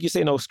ain't gonna make you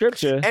say no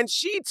scripture. And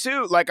she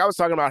too, like I was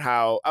talking about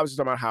how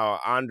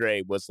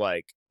Andre was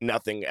like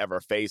nothing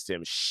ever faced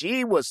him.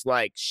 She was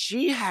like,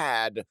 she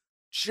had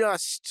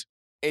just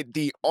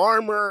the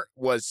armor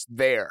was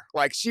there.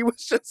 Like she was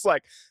just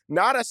like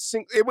not a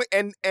single.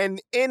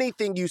 And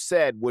anything you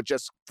said would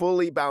just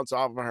fully bounce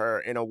off of her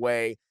in a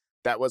way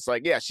that was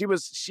like, yeah, it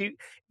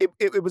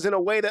was in a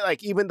way that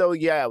like, even though,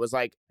 yeah, it was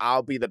like,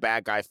 I'll be the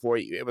bad guy for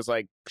you. It was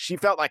like, she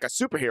felt like a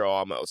superhero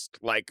almost.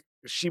 Like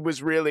she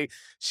was really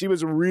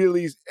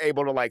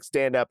able to like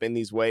stand up in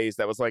these ways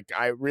that was like,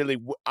 I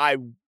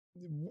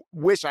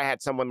wish I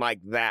had someone like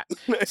that.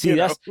 See,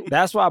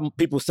 that's why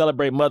people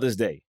celebrate Mother's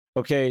Day.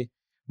 Okay.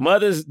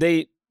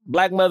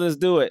 Black mothers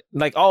do it,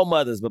 like all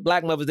mothers, but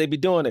black mothers, they be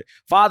doing it.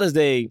 Father's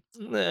Day,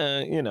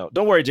 you know,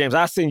 don't worry, James,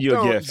 I'll send you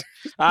a gift.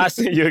 I'll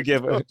send you a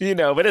gift, you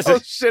know, but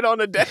it's shit on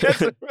the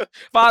desk.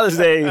 Father's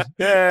Day,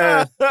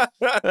 yeah,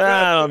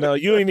 I don't know.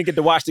 You don't even get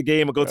to watch the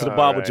game or go to the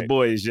bar with your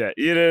boys yet.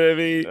 You know what I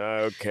mean?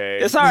 Okay.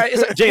 It's all right.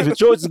 James, but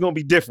yours is going to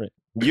be different.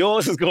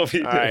 Yours is going to be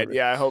different. All right,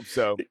 yeah, I hope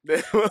so.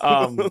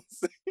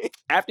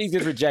 After he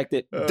gets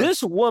rejected,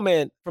 this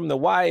woman from The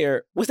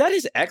Wire, was that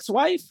his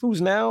ex-wife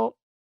who's now...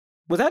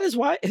 Was that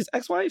his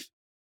ex-wife?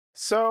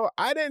 So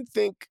I didn't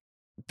think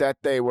that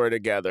they were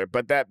together,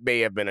 but that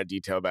may have been a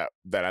detail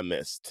that I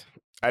missed.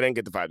 I didn't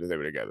get the vibe that they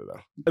were together, though.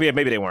 Oh, yeah,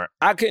 maybe they weren't.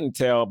 I couldn't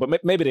tell, but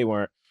maybe they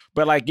weren't.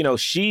 But, like, you know,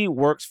 she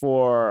works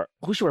for...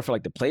 Who she worked for,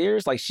 like, the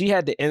players? Like, she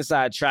had the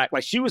inside track.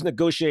 Like, she was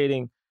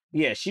negotiating...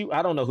 Yeah,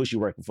 I don't know who she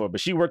worked for, but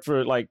she worked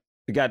for, like,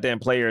 the goddamn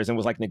players and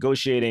was, like,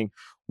 negotiating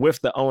with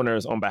the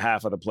owners on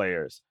behalf of the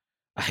players.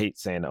 I hate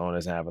saying the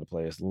owners on behalf of the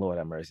players. Lord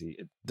have mercy.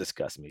 It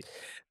disgusts me.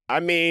 I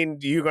mean,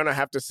 you're gonna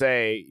have to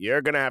say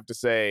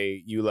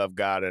you love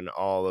God and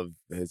all of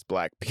His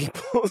black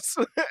peoples.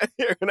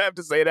 You're gonna have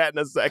to say that in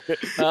a second.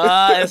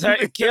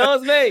 It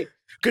kills me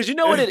because you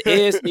know what it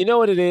is. You know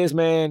what it is,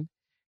 man.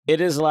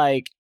 It is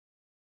like,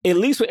 at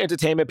least with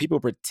entertainment, people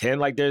pretend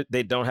like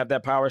they don't have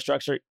that power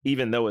structure,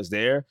 even though it's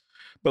there.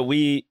 But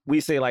we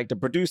say like the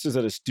producers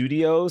of the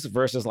studios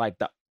versus like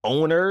the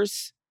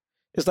owners.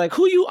 It's like,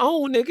 who you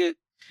own, nigga,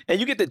 and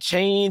you get to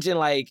change and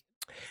like.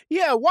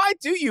 Yeah, why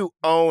do you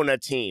own a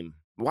team?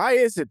 Why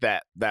is it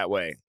that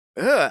way?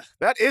 Ugh,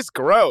 that is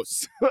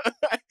gross.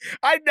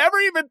 I never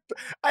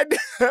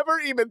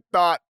even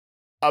thought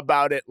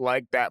about it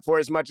like that. For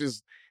as much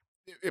as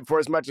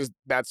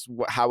that's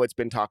how it's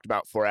been talked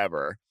about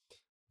forever,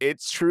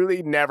 it's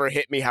truly never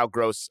hit me how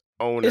gross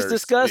owners. It's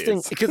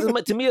disgusting because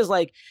to me it's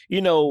like, you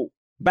know,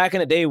 back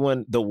in the day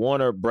when the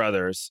Warner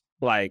Brothers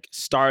like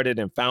started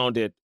and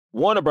founded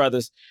Warner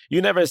Brothers,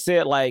 you never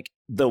said like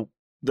the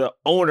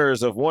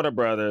owners of Warner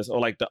Brothers or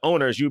like the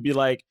owners, you'd be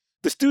like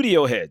the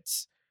studio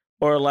heads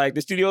or like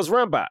the studios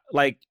run by.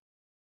 Like,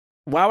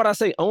 why would I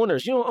say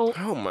owners? You don't own.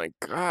 Oh my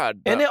God.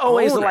 And they're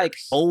always like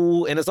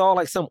old and it's all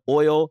like some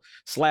oil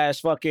 /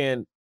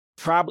 fucking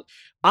probably,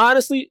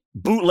 honestly,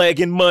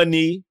 bootlegging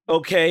money.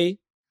 Okay.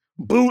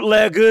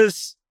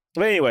 Bootleggers.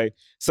 But anyway,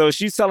 so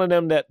she's telling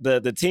them that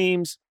the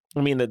teams,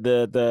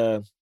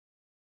 the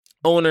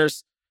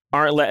owners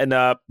aren't letting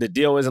up. The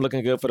deal isn't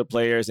looking good for the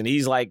players. And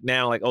he's like,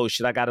 now like, oh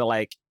shit, I got to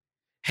like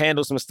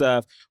handle some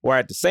stuff. Where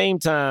at the same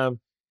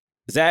time,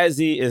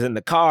 Zazie is in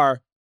the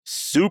car,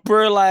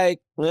 super like,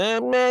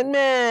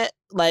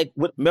 like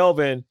with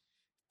Melvin,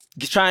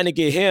 trying to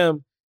get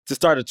him to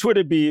start a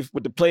Twitter beef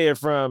with the player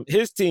from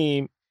his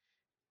team.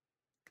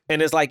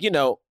 And it's like,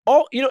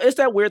 it's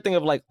that weird thing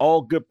of like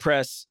all good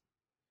press,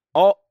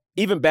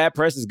 even bad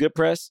press is good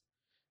press.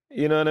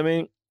 You know what I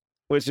mean?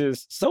 Which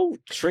is so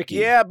tricky.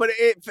 Yeah, but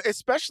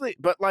especially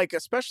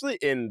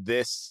in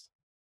this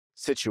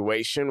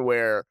situation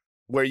where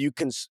you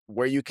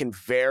can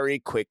very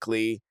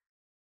quickly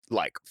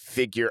like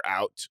figure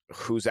out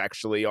who's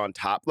actually on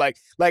top. Like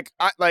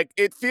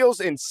it feels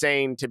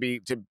insane to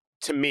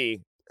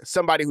me,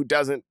 somebody who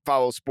doesn't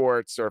follow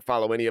sports or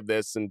follow any of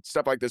this, and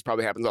stuff like this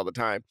probably happens all the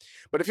time.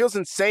 But it feels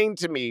insane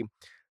to me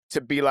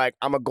to be like,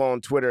 I'm gonna go on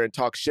Twitter and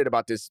talk shit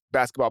about this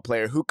basketball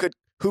player who could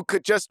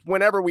just,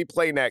 whenever we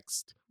play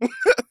next,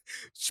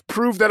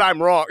 prove that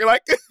I'm wrong.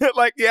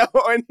 Like yeah,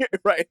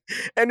 right.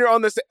 And you're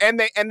on this, and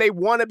they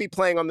want to be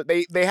playing on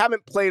they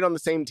haven't played on the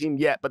same team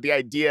yet, but the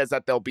idea is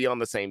that they'll be on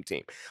the same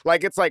team.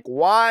 Like it's like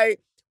why?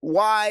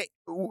 For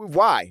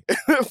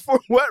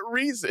what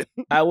reason?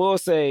 I will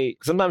say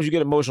sometimes you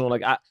get emotional.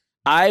 Like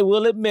I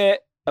will admit,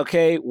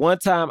 okay, one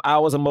time I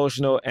was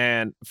emotional,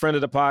 and a friend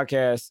of the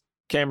podcast,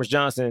 Cameron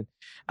Johnson,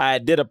 I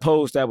did a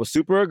post that was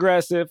super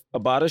aggressive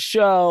about a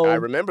show. I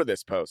remember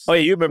this post. Oh,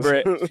 yeah, you remember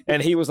it.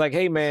 And he was like,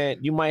 hey, man,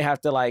 you might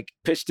have to like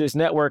pitch this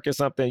network or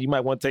something. You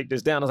might want to take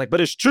this down. I was like, but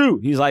it's true.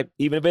 He's like,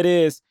 even if it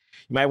is,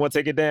 you might want to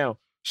take it down.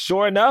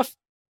 Sure enough,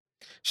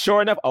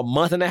 Sure enough, a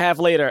month and a half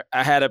later,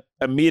 I had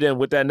a meeting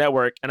with that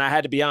network, and I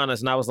had to be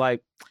honest, and I was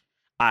like,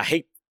 I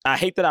hate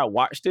that I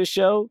watched this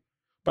show,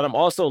 but I'm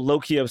also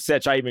low-key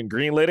upset I even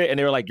greenlit it. And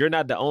they were like, you're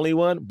not the only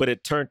one, but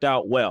it turned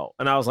out well.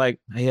 And I was like,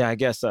 yeah, I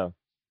guess so.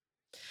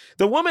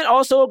 The woman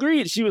also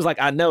agreed. She was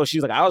like, I know. She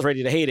was like, I was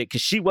ready to hate it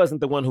because she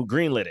wasn't the one who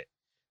greenlit it.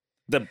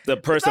 The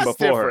person That's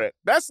before different.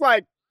 That's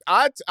like,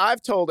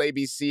 I've told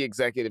ABC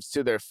executives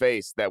to their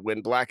face that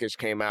when Blackish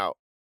came out,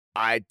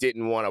 I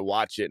didn't want to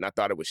watch it and I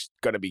thought it was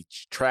going to be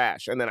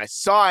trash. And then I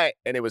saw it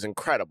and it was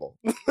incredible.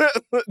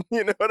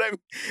 You know what I mean?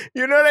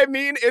 You know what I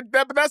mean?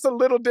 But that's a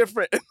little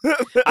different.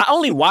 I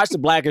only watched the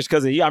Blackish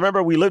because of you. I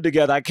remember we lived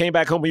together. I came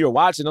back home and you were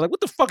watching. I'm like, what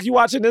the fuck are you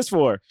watching this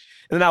for?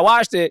 And then I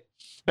watched it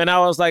and I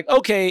was like,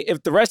 okay,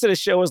 if the rest of the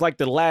show is like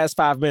the last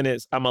 5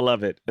 minutes, I'm going to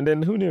love it. And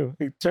then who knew?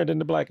 It turned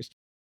into Blackish.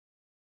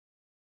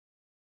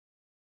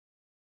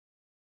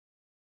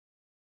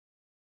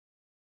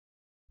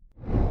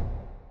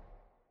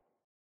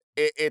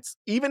 It's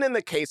even in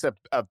the case of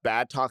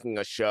bad talking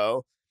a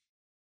show,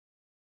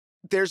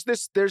 there's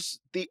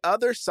the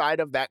other side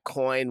of that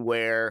coin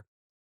where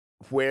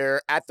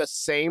at the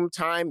same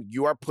time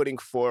you are putting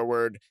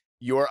forward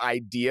your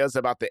ideas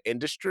about the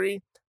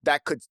industry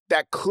that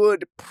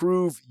could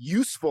prove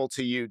useful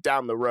to you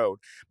down the road.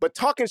 But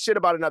talking shit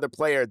about another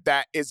player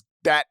that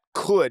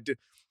could,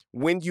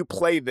 when you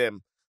play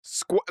them,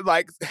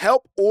 like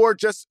help or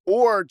just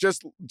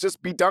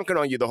be dunking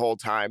on you the whole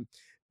time.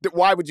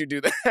 Why would you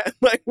do that?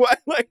 Like what?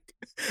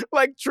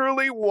 Like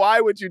truly, why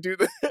would you do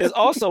that? It's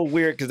also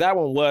weird because that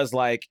one was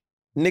like,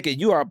 nigga,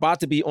 you are about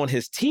to be on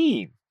his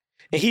team,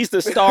 and he's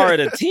the star of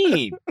the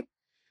team.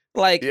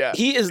 Like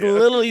he is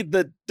literally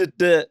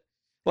the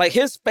like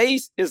his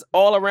face is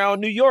all around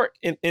New York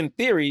in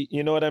theory.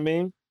 You know what I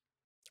mean?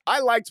 I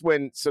liked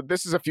so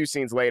this is a few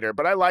scenes later,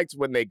 but I liked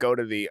when they go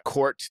to the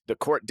court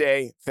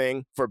day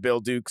thing for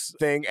Bill Duke's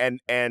thing, and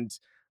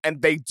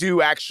they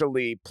do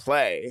actually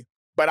play.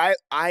 But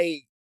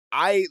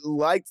I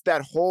liked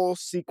that whole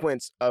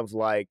sequence of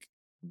like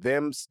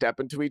them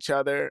stepping to each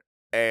other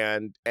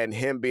and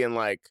him being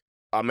like,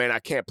 oh man, I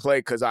can't play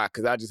because I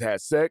just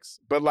had sex.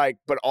 But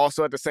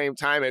also at the same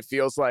time, it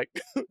feels like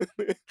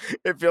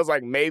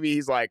maybe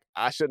he's like,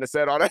 I shouldn't have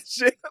said all that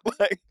shit.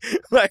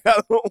 like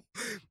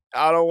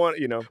I don't want,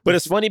 you know. But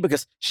it's funny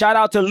because shout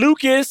out to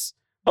Lucas.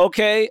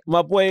 Okay,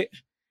 my boy.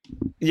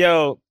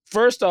 Yo,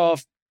 first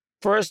off,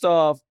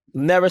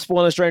 never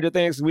spoiling Stranger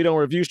Things. We don't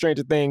review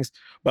Stranger Things.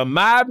 But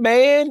my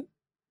man,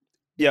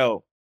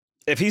 yo,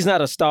 if he's not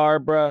a star,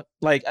 bruh,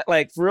 like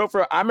for real,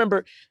 I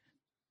remember,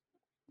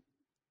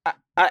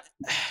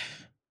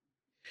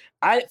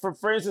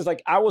 for instance,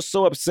 like I was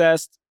so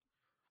obsessed.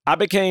 I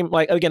became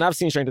like, again, I've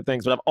seen Stranger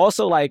Things, but I've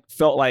also like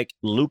felt like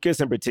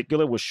Lucas in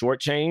particular was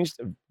shortchanged,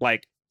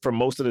 like for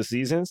most of the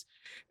seasons.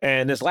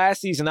 And this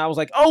last season, I was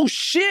like, oh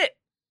shit,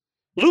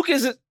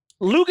 Lucas is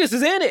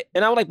in it.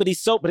 And I was like, but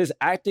his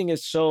acting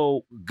is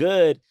so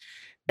good.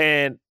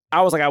 And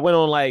I was like, I went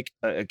on like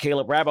a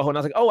Caleb rabbit hole and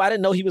I was like, oh, I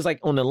didn't know he was like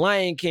on The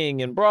Lion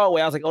King and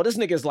Broadway. I was like, oh, this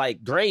nigga's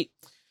like great.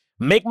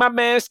 Make my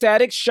man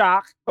Static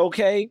Shock,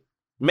 okay?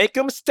 Make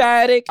him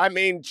Static. I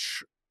mean,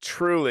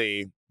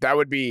 truly, that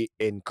would be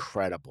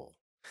incredible.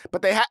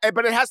 But it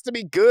has to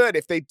be good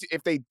if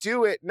they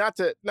do it, not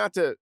to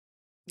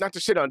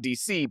shit on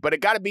DC, but it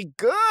got to be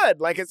good.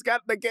 Like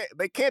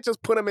they can't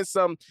just put him in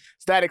some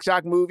Static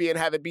Shock movie and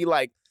have it be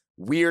like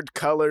weird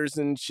colors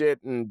and shit,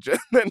 and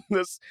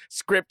this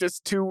script is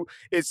two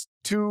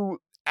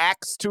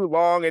acts too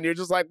long, and you're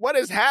just like, what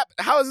is happening?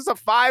 How is this a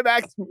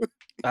 5-act movie?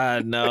 I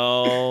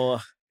know.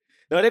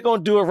 No, they're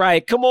gonna do it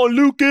right. Come on,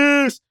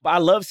 Lucas. I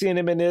love seeing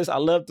him in this. I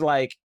loved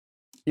like,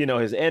 you know,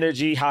 his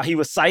energy, how he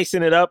was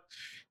sizing it up,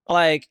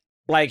 like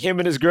him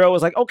and his girl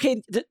was like,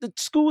 okay, the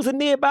schools are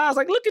nearby. I was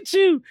like, look at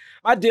you.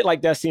 I did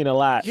like that scene a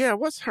lot. Yeah,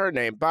 what's her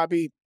name?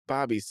 Bobby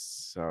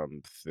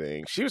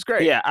something. She was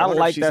great. Yeah, I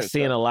like that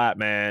scene a lot,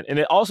 man. And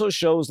it also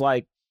shows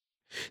like,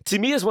 to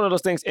me, it's one of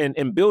those things,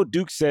 and Bill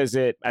Duke says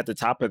it at the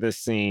top of this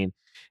scene.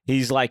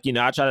 He's like, you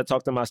know, I try to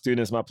talk to my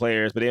students, my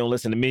players, but they don't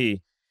listen to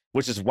me,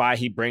 which is why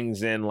he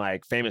brings in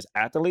like famous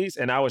athletes.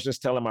 And I was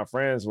just telling my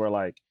friends where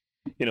like,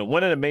 you know,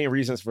 one of the main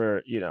reasons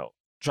for, you know,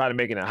 trying to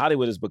make it in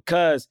Hollywood is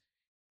because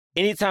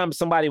anytime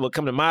somebody would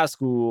come to my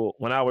school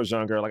when I was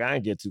younger, like I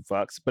didn't get 2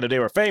 fucks, but if they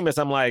were famous,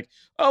 I'm like,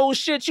 oh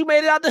shit, you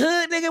made it out the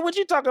hood, nigga. What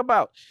you talking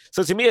about?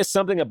 So to me, it's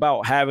something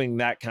about having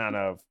that kind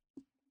of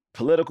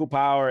political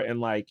power and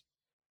like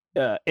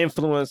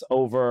influence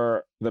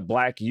over the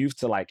Black youth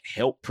to like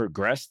help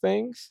progress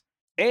things.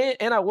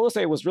 And I will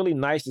say it was really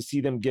nice to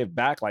see them give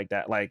back like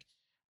that. Like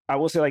I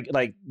will say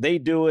like they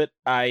do it.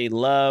 I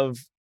love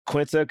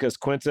Quinta because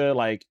Quinta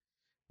like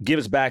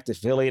gives back to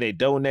Philly. They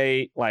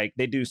donate, like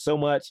they do so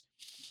much.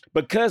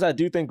 Because I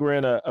do think we're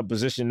in a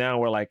position now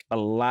where like a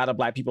lot of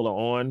Black people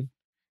are on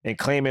and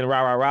claiming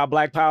rah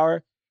Black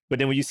power. But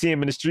then when you see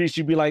him in the streets,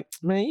 you be like,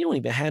 man, you don't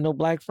even have no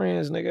Black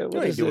friends, nigga.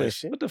 What is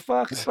this? What the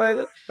fuck?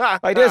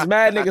 Like there's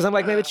mad niggas. I'm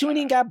like, man, but you ain't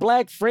even got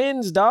Black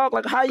friends, dog.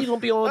 Like how you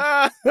gonna be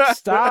on?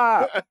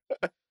 Stop.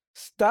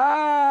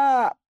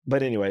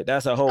 But anyway,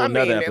 that's a whole I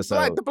nother mean,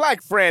 episode. the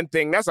black friend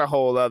thing, that's a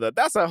whole other.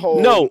 That's a whole.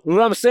 No,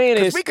 what I'm saying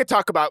is, we could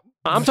talk about.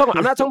 I'm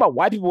not talking about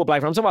white people with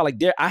black friends. I'm talking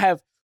about like I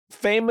have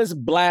famous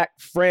black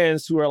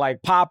friends who are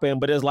like popping,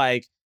 but it's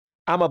like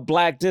I'm a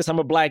black this, I'm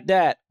a black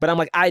that. But I'm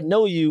like, I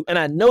know you, and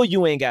I know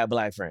you ain't got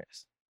black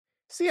friends.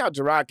 See how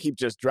Gerard keep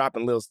just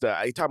dropping little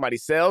stuff. He talking about he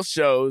sells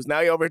shows.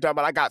 Now he over here talking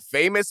about I got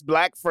famous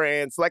black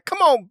friends. Like, come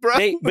on, bro.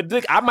 But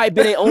look, I might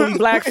be their only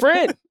black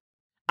friend.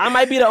 I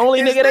might be the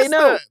only nigga they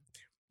know.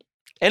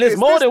 And it's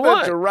more than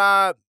one.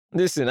 Gerard.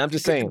 Listen, I'm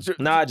just saying.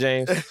 Nah,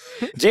 James.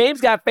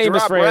 James got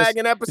famous friends.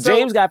 Episode?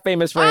 James got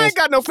famous friends. I ain't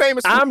got no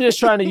famous friends. I'm just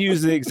trying to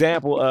use the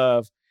example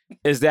of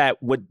is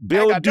that what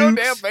Bill Duke. No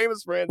damn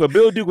famous friends. With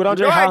Bill Duke, with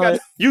Andre Holland.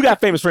 You got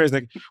famous friends,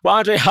 nigga. With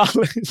Andre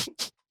Holland.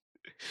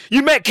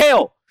 You met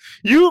Kale.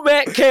 You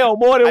met Kale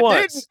more than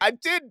once. I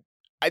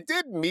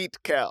did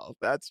meet Kel.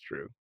 That's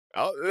true.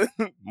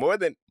 More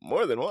than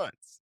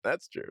once.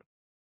 That's true.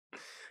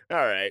 All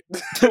right.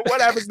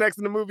 What happens next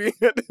in the movie?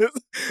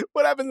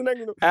 What happens next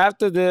in the movie?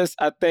 After this,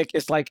 I think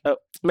it's like,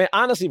 man,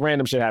 honestly,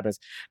 random shit happens.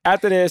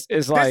 After this,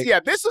 it's like,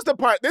 this is the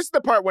part. This is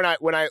the part when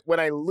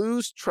I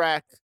lose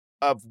track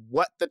of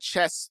what the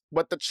chess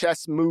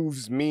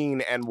moves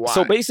mean and why.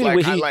 So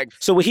basically,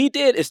 what he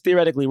did is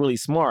theoretically really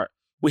smart.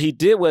 What he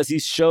did was he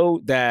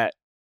showed that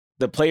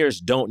the players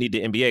don't need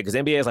the NBA because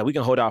NBA is like, we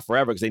can hold out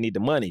forever because they need the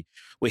money.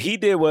 What he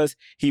did was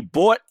he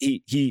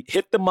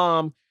hit the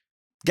mom,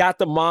 got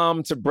the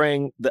mom to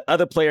bring the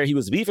other player he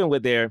was beefing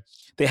with there.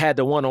 They had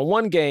the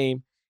one-on-one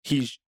game.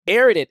 He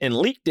aired it and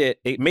leaked it.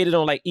 It made it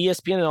on like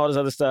ESPN and all this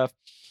other stuff.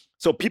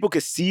 So people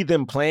could see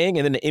them playing,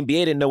 and then the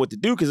NBA didn't know what to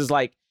do because it's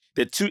like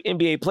the two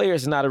NBA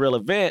players is not a real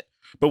event.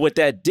 But what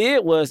that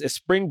did was it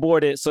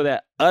springboarded so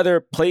that other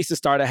places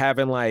started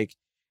having like,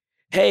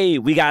 hey,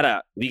 we got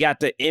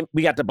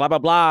the blah, blah,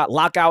 blah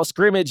lockout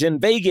scrimmage in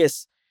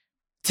Vegas.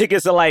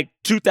 Tickets are like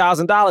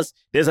 $2,000.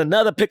 There's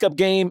another pickup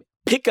game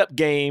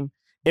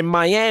in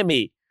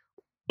Miami.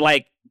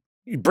 Like,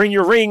 bring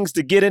your rings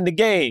to get in the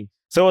game.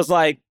 So it's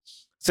like,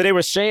 so they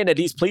were saying that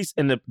these police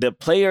and the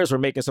players were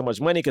making so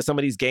much money because some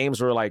of these games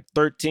were like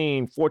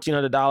 $1,300,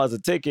 $1,400 a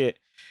ticket.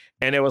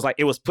 And it was like,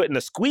 it was putting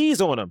a squeeze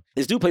on them.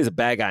 This dude plays a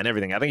bad guy and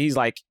everything. I think he's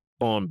like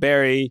on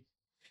Barry.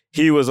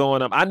 He was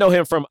on I know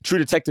him from True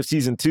Detective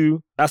Season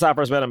 2. That's how I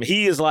first met him.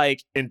 He is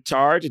like in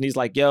charge and he's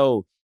like,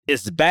 yo,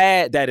 it's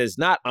bad that it's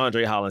not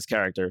Andre Holland's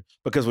character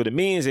because what it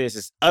means is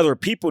it's other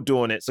people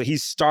doing it. So he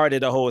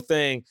started the whole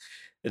thing.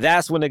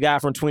 That's when the guy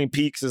from Twin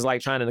Peaks is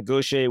like trying to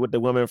negotiate with the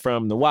woman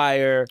from The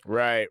Wire.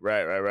 Right.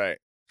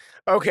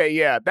 Okay,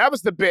 yeah. That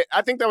was the bit.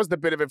 I think that was the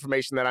bit of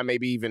information that I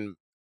maybe even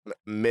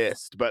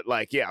missed. But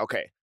like, yeah,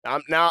 okay.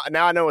 Now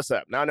I know what's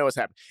up. Now I know what's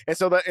happening.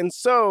 And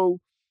so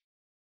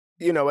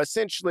you know,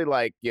 essentially,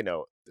 like, you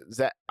know,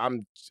 that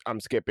I'm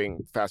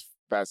skipping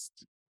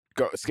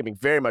skipping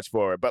very much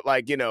forward. But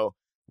like, you know,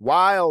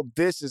 while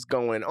this is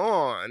going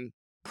on,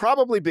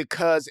 probably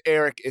because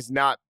Eric is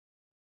not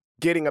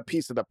getting a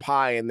piece of the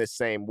pie in the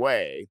same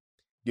way,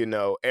 you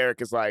know,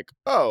 Eric is like,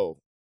 oh,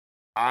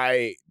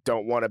 I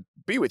don't want to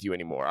be with you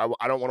anymore.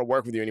 I don't want to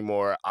work with you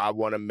anymore. I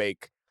want to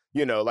make,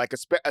 you know, like,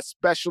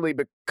 especially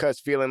because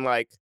feeling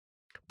like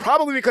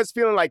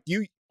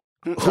you.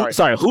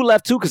 Sorry, who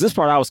left too? Because this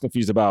part I was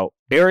confused about.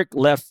 Eric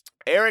left.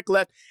 Eric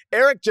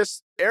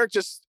just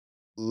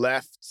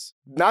left.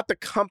 Not the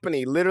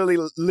company. Literally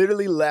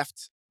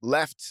left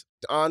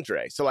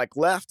Andre. So like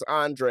left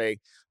Andre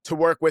to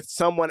work with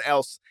someone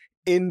else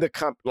in the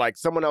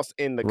someone else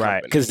in the company.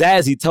 Right. Because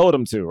Zazie told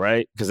him to.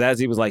 Right. Because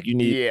Zazie was like, you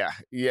need. Yeah.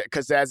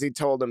 Because Zazie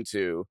told him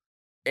to,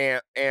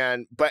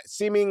 but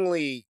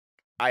seemingly,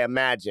 I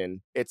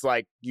imagine it's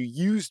like you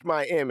used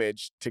my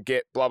image to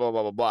get blah, blah,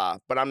 blah, blah, blah,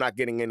 but I'm not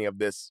getting any of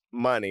this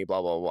money,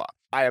 blah, blah, blah.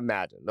 I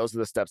imagine those are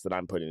the steps that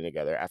I'm putting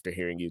together after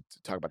hearing you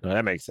talk about that. No,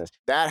 that makes sense.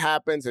 That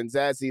happens and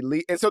Zazie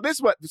leaves. And so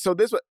this what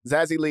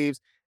Zazie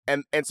leaves.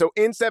 And so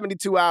in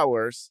 72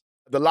 hours,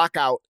 the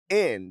lockout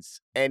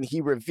ends and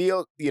he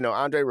revealed, you know,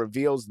 Andre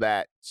reveals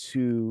that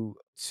to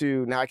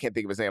now I can't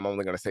think of his name. I'm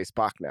only going to say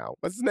Spock now.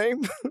 What's his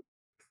name?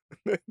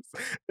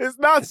 It's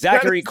not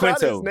Zachary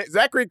Quinto.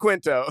 Zachary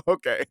Quinto.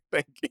 Okay,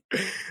 thank you.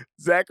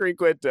 Zachary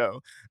Quinto.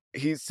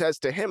 He says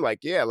to him, like,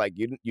 yeah, like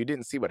you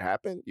didn't see what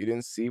happened. You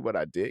didn't see what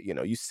I did. You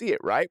know, you see it,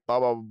 right? Blah,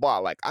 blah, blah, blah.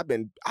 Like, I've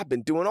been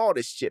doing all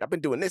this shit. I've been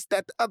doing this,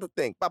 that, the other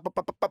thing. Bop, bop,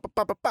 bop, bop,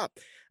 bop, bop, bop.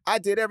 I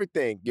did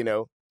everything, you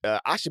know.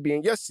 I should be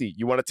in your seat.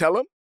 You want to tell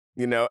him?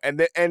 You know,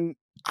 and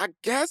I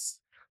guess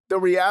the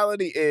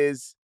reality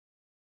is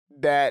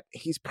that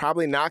he's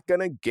probably not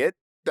gonna get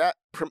that,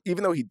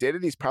 even though he did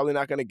it, he's probably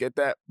not going to get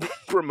that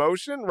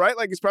promotion, right?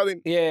 Like, he's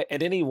probably... Yeah,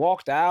 and then he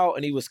walked out,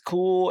 and he was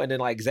cool, and then,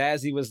 like,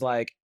 Zazie was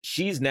like,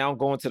 she's now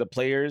going to the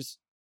players'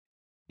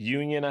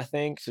 union, I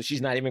think, so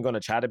she's not even going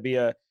to try to be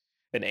an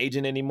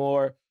agent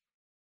anymore,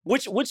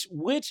 which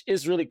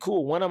is really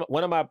cool. One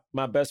of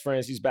my best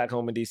friends, he's back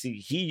home in D.C.,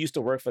 he used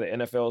to work for the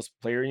NFL's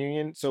player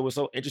union, so it was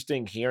so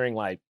interesting hearing,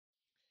 like,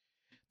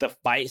 the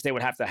fights they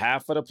would have to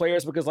have for the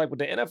players, because, like, with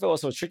the NFL,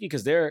 it's so tricky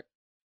because they're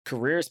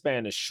career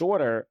span is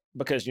shorter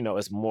because, you know,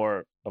 it's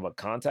more of a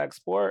contact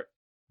sport.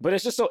 But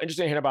it's just so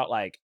interesting hearing about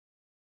like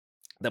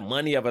the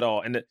money of it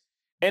all. And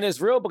it's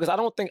real because I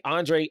don't think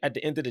Andre at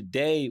the end of the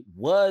day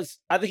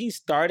I think he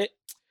started,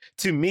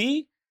 to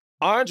me,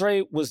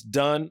 Andre was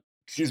done,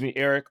 excuse me,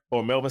 Eric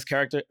or Melvin's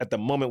character at the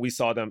moment we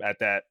saw them at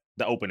the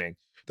opening.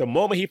 The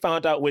moment he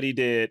found out what he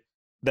did,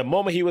 the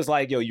moment he was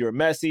like, yo, you're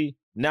messy.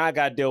 Now I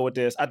got to deal with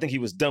this. I think he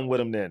was done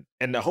with him then.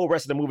 And the whole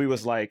rest of the movie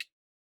was like,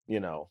 you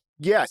know.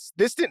 Yes,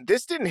 this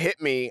didn't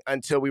hit me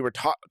until we were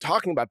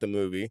talking about the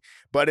movie.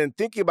 But in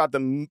thinking about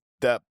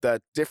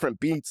the different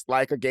beats,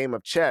 like a game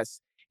of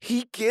chess,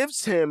 he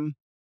gives him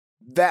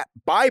that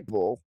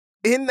Bible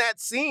in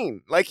that scene.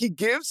 Like he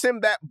gives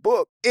him that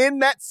book in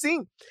that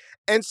scene.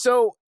 And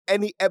so,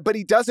 but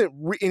he doesn't,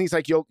 and he's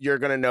like, you're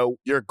going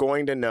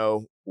to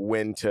know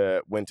when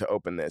to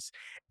open this.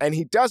 And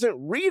he doesn't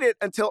read it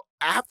until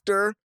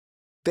after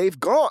they've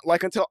gone,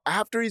 like until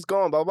after he's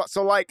gone, blah, blah, blah.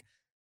 So like,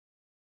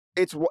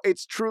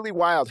 it's truly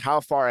wild how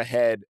far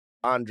ahead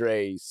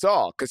Andre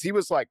saw. Cause he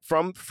was like,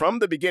 from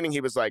the beginning,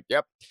 he was like,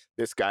 yep,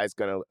 this guy's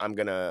I'm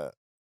gonna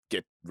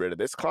get rid of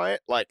this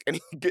client. Like, and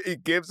he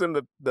gives him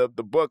the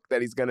book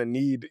that he's gonna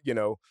need, you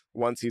know,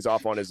 once he's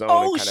off on his own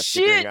and kind of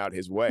figuring out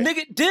his way.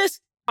 Nigga,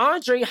 this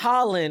Andre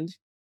Holland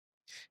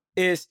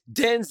is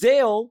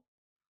Denzel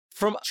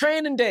from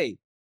Training Day.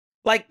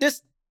 Like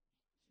this,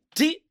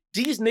 these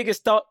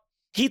niggas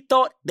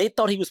they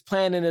thought he was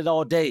planning it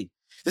all day.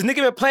 This nigga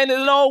been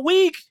planning it all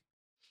week.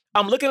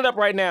 I'm looking it up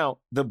right now.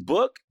 The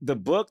book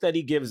that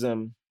he gives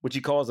him, which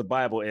he calls the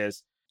Bible,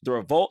 is The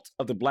Revolt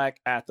of the Black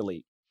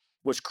Athlete,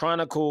 which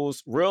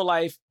chronicles real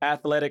life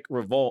athletic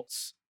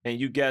revolts. And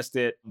you guessed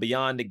it,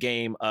 beyond the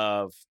game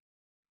of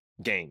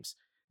games.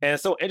 And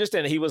it's so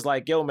interesting. He was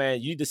like, yo, man,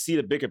 you need to see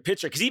the bigger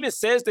picture. Because he even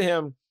says to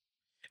him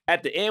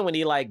at the end when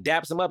he like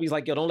daps him up, he's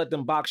like, yo, don't let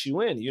them box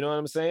you in. You know what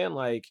I'm saying?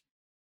 Like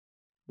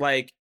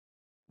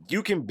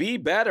you can be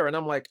better. And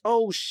I'm like,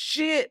 oh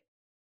shit.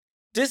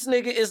 This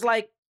nigga is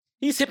like,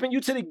 he's hipping you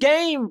to the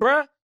game,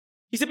 bruh.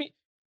 He's hipping.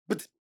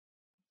 But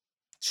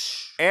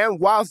and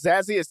while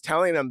Zazie is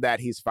telling him that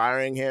he's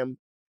firing him,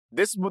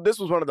 this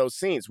was one of those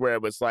scenes where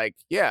it was like,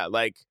 yeah,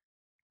 like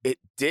it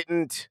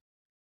didn't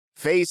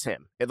phase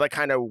him. It like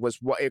kind of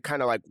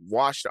like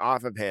washed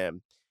off of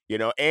him, you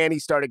know. And he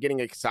started getting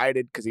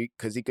excited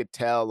because he could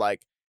tell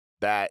like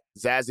that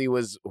Zazie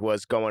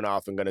was going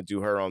off and gonna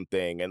do her own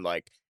thing, and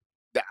like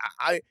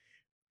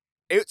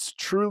it's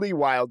truly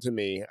wild to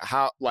me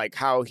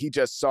how he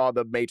just saw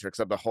the matrix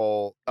of the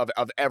whole of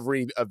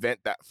every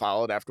event that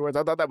followed afterwards.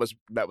 I thought that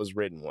was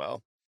written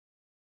well.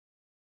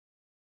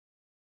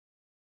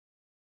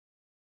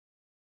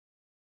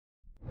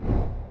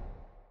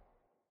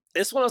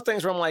 It's one of those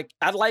things where I'm like,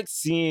 I like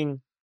seeing,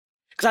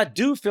 because I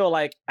do feel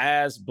like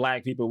as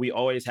Black people, we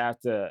always have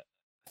to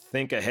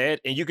think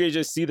ahead, and you can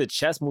just see the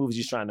chess moves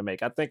he's trying to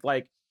make. I think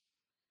like,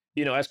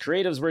 you know, as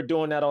creatives, we're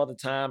doing that all the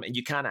time, and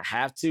you kind of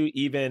have to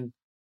even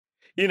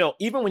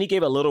when he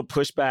gave a little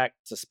pushback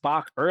to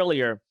Spock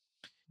earlier,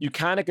 you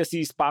kind of could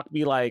see Spock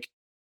be like,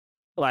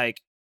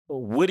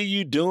 what are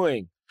you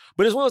doing?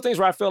 But it's one of those things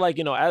where I feel like,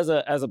 you know, as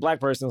a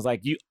Black person, it's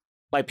like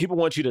people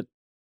want you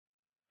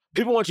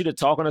to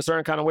talk in a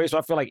certain kind of way. So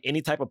I feel like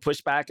any type of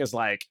pushback is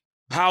like,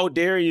 how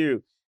dare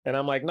you? And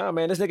I'm like, nah,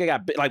 man, this nigga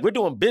got, like, we're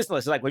doing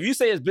business. Like, if you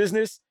say it's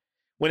business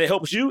when it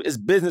helps you, it's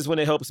business when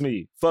it helps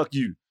me. Fuck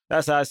you.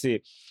 That's how I see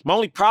it. My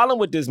only problem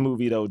with this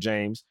movie, though,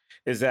 James,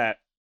 is that,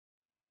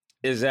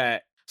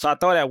 so I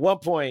thought at one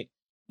point,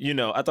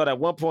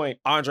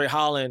 Andre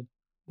Holland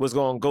was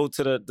going to go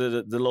to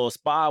the little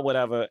spa,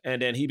 whatever,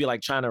 and then he'd be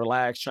like trying to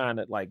relax, trying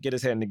to like get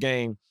his head in the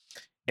game.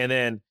 And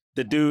then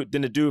the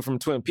dude from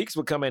Twin Peaks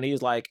would come in,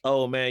 he's like,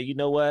 oh man, you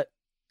know what?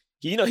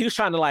 He was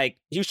trying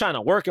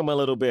to work him a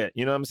little bit,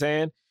 you know what I'm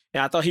saying?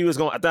 And I thought he was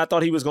going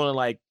to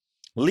like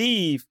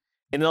leave,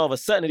 and then all of a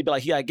sudden it'd be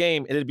like, he got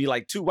game, and it'd be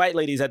like two white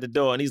ladies at the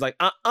door, and he's like,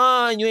 you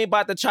ain't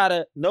about to try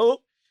to,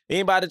 nope, you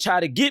ain't about to try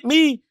to get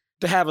me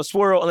to have a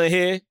swirl in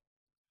here.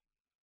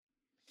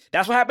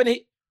 That's what happened.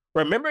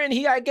 Remember in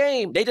He Got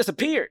Game, they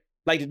disappeared.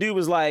 Like the dude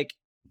was like,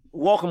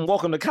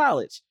 welcome to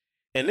college.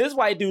 And this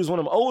white dude was one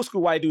of them old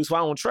school white dudes who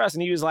I don't trust.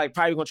 And he was like,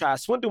 probably gonna try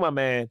to swindle my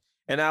man.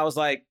 And I was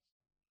like,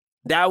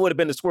 that would have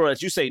been the swirl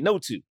that you say no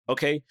to,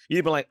 okay?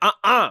 You'd been like,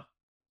 I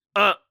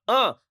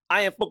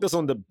am focused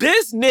on the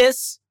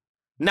business,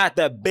 not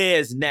the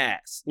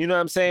business. You know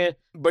what I'm saying?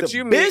 But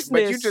you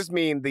just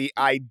mean the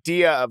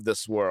idea of the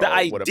swirl. The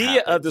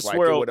idea of the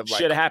swirl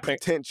should have happened.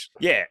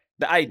 Yeah,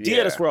 the idea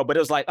of the swirl. But it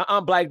was like,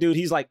 Black dude.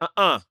 He's like,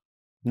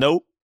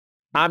 nope,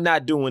 I'm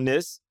not doing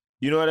this.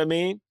 You know what I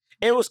mean?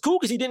 And it was cool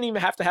because he didn't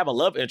even have to have a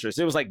love interest.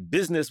 It was like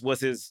business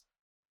was his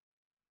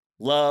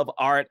love,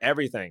 art,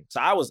 everything. So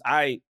I was cool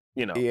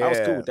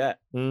with that.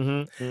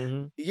 Mm-hmm,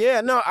 mm-hmm.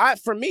 Yeah, no,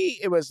 for me,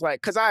 it was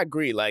like, because I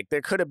agree, like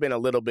there could have been a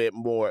little bit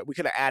more, we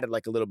could have added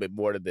like a little bit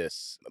more to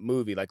this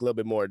movie, like a little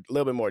bit more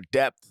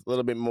depth, a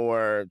little bit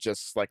more,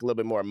 just like a little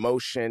bit more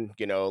emotion,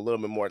 you know, a little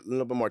bit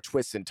more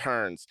twists and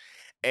turns.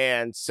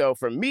 And so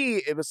for me,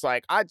 it was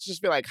like, I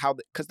just feel like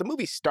because the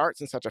movie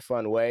starts in such a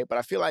fun way, but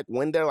I feel like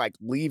when they're like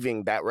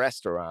leaving that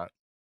restaurant,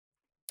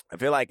 I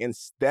feel like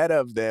instead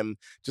of them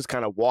just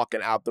kind of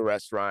walking out the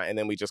restaurant and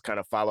then we just kind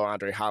of follow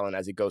Andre Holland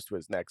as he goes to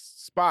his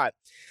next spot,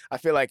 I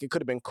feel like it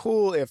could have been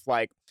cool if,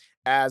 like,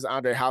 as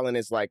Andre Holland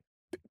is like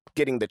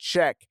getting the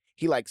check,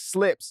 he like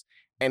slips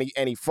and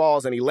he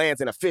falls and he lands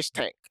in a fish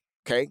tank.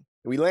 Okay,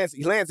 he lands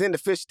in the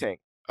fish tank.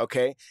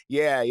 Okay,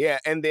 yeah,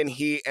 and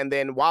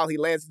then while he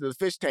lands into the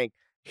fish tank,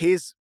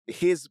 his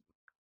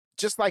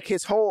just like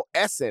his whole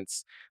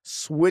essence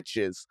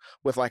switches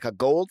with like a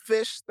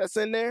goldfish that's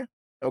in there.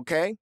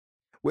 Okay.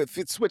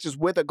 It switches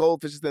with a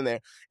goldfish is in there,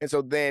 and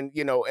so then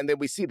and then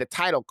we see the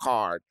title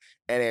card,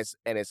 and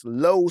it's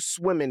low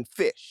swimming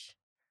fish.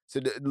 So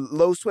the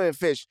low swimming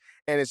fish,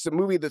 and it's a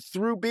movie that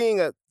through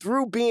being a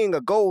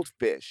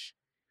goldfish,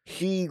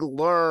 he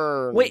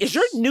learns. Wait, is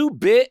your new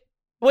bit?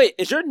 What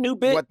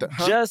the,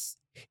 just?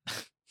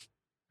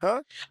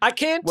 Huh? I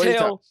can't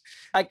tell.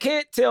 I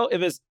can't tell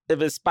if it's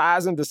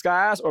Spies in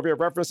Disguise or if you're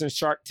referencing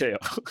Shark Tale.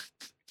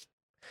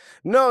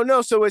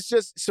 No. So it's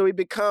just he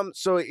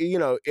becomes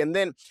and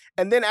then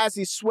as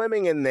he's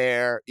swimming in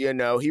there,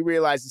 he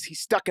realizes he's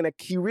stuck in a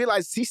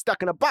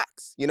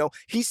box.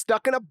 He's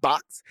stuck in a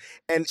box,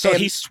 and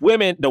he's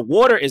swimming. The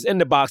water is in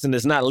the box and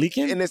it's not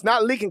leaking. And it's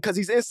not leaking because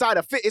he's inside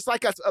a fish. It's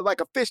like a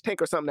fish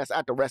tank or something that's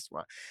at the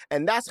restaurant,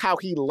 and that's how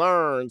he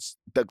learns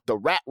the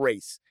rat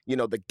race.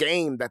 The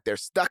game that they're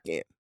stuck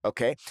in.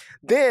 Okay,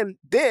 then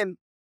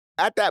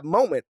at that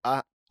moment,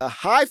 a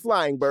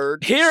high-flying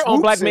bird. Here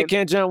on Black Men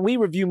Can't Jump, we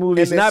review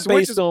movies not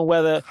based on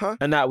whether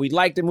or not we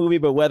like the movie,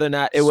 but whether or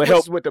not it would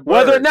help. With the bird.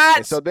 Whether or not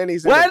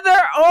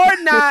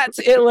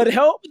it would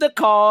help the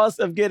cause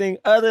of getting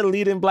other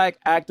leading Black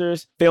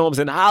actors films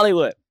in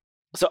Hollywood.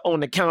 So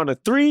on the count of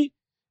three,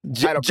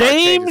 James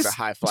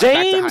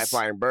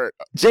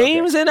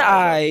and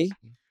I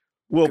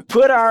will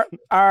put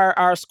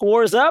our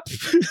scores up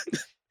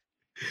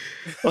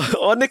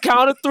on the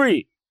count of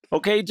three.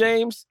 Okay,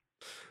 James?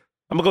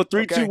 I'm going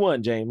to go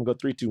 3-2-1, James. I'm going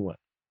to go 3-2-1.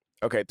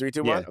 Okay,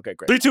 3-2-1? Yeah. Okay,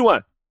 great.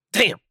 3-2-1.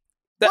 Damn.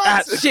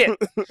 Shit.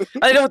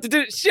 I didn't know what to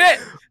do. Shit.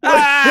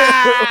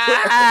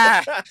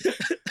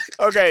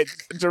 Okay,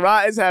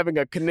 Gerard is having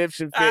a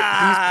conniption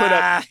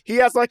fit. He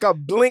has like a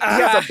blink. He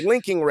has a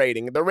blinking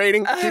rating. The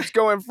rating keeps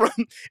going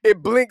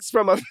it blinks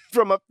from a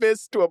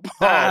fist to a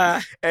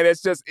palm, and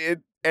it's just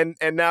it. And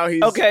now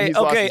he's okay.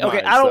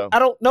 Mind, I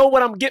don't know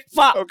what I'm getting.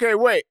 Fuck. Okay,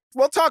 wait.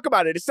 We'll talk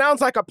about it. It sounds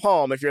like a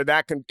palm. If you're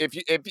that,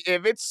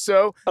 if it's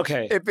so.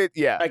 Okay.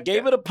 I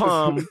gave it a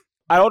palm.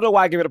 I don't know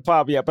why I gave it a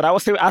palm yet, but I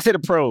say the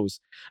pros.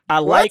 I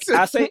will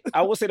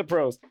say the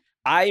pros.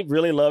 I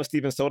really love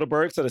Steven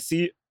Soderbergh. So to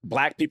see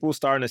Black people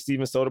starring a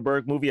Steven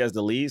Soderbergh movie as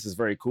the leads is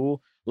very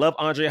cool. Love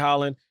Andre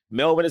Holland.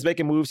 Melvin is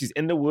making moves. He's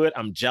in the wood.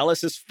 I'm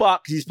jealous as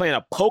fuck. He's playing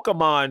a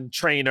Pokemon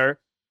trainer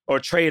or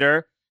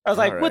trader. I was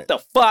like, what the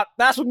fuck?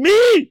 That's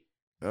me.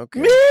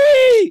 Okay.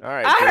 Me. All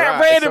right. I had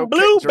red and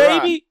blue,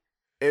 baby.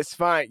 It's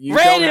fine.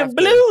 Red and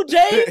blue,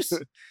 James.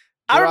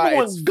 I remember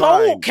when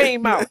Gold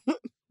came out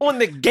on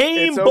the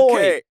Game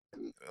Boy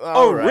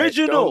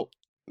original.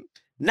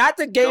 Not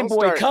the Game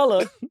Boy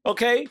Color,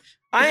 okay?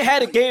 I ain't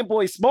had a Game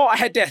Boy Small. I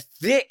had that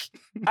thick.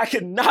 I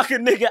could knock a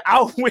nigga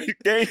out with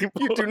Game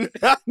Boy. You do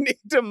not need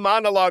to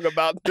monologue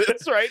about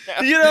this right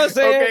now. You know what I'm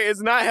saying? Okay,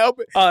 it's not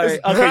helping. All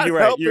right, okay,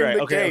 you're right.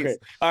 Okay.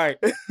 All right.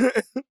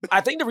 I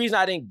think the reason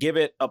I didn't give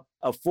it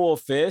a full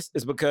fist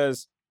is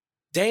because,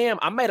 damn,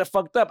 I might have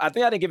fucked up. I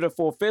think I didn't give it a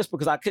full fist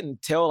because I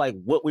couldn't tell like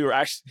what we were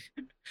actually.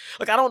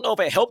 Like, I don't know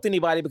if it helped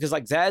anybody because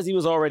like Zazie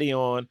was already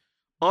on,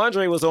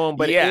 Andre was on,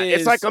 but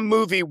it's like a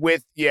movie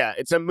with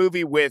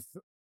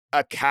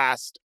a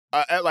cast.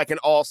 Like a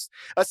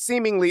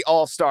seemingly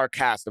all-star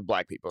cast of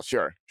Black people.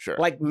 Sure.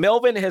 Like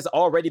Melvin has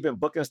already been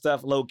booking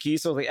stuff low key,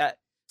 so I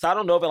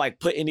don't know if it like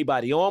put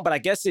anybody on, but I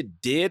guess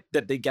it did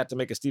that they got to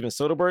make a Steven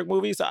Soderbergh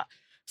movie. So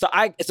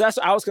I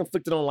was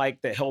conflicted on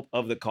like the help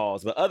of the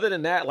cause, but other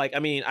than that, like I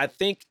mean, I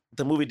think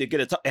the movie did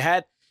get it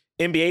had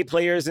NBA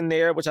players in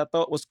there, which I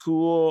thought was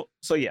cool.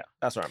 So yeah,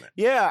 that's where I'm at.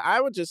 Yeah,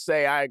 I would just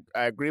say I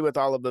agree with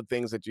all of the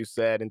things that you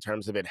said in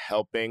terms of it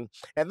helping.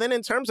 And then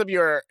in terms of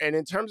your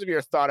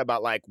thought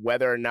about like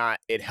whether or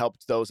not it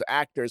helped those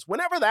actors,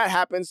 whenever that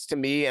happens to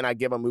me and I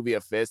give a movie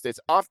a fist,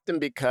 it's often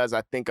because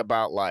I think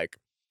about like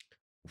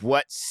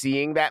what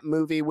seeing that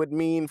movie would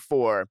mean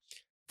for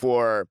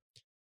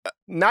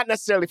not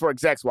necessarily for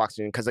execs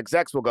watching, because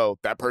execs will go,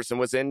 that person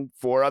was in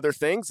 4 other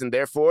things and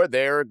therefore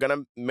they're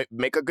gonna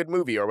make a good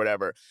movie or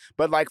whatever.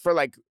 But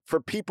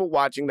for people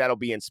watching that'll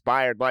be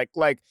inspired.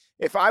 Like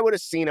if I would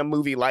have seen a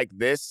movie like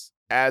this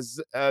as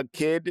a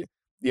kid,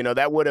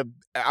 I would have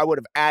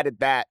added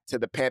that to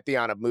the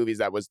pantheon of movies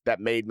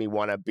that made me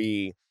want to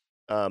be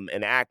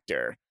an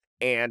actor.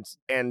 And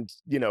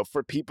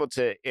for people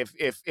to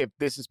if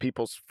this is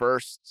people's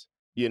first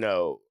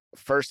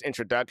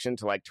introduction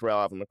to like Terrell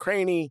Alvin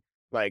McCraney,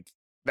 like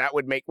that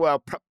would make,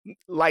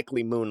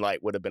 likely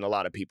Moonlight would have been a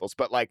lot of people's,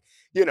 but like,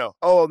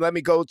 let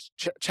me go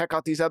check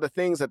out these other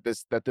things that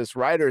this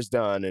writer's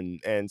done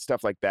and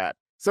stuff like that.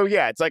 So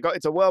yeah,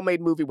 it's a well-made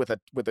movie with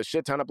a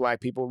shit ton of Black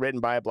people, written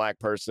by a Black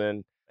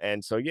person,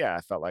 And so, yeah,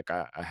 I felt like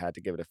I had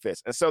to give it a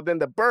fist. And so then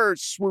the bird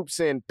swoops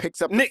in,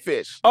 picks up Nick, the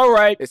fish. All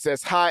right. It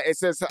says hi. It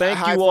says Thank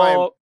hi you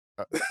flying.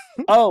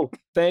 all.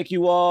 Thank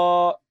you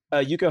all.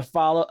 You can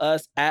follow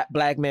us at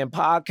Black Man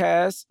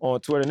Podcast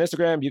on Twitter and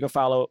Instagram. You can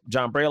follow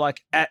John Braylock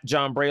at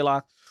John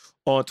Braylock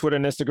on Twitter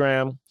and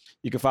Instagram.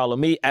 You can follow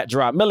me at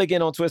Gerard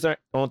Milligan on Twitter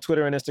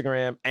and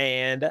Instagram.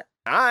 And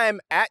I'm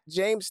at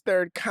James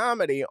Third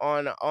Comedy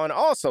on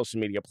all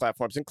social media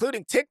platforms,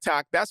 including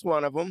TikTok. That's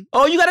one of them.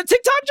 oh, you got a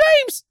TikTok,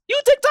 James? You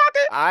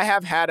TikToking? I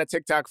have had a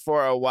TikTok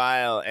for a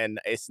while, and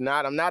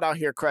I'm not out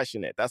here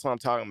crushing it. That's what I'm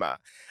talking about.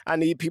 I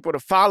need people to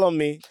follow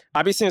me.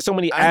 I be seeing so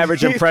many I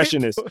average need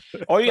impressionists.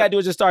 All you gotta do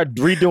is just start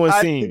redoing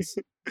scenes.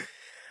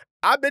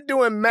 I've been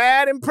doing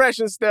mad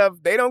impression stuff.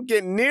 They don't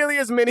get nearly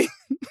as many.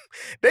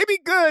 They be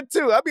good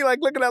too. I'll be like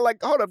looking at like,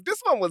 hold up, this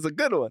one was a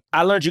good one.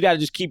 I learned you gotta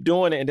just keep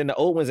doing it, and then the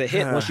old ones are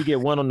hit once you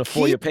get one on the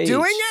for your Keep page.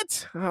 doing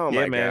it? Oh Yeah,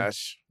 my man.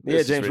 gosh. Yeah,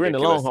 This is James, we're in the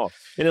long ridiculous.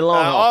 haul. In the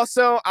long haul.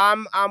 Also,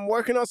 I'm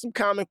working on some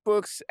comic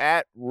books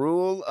at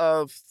Rule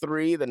of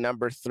 3, the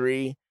number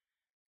 3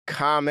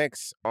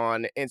 comics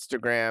on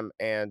Instagram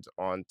and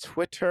on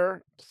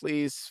Twitter.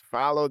 Please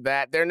follow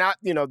that. They're not,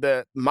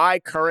 my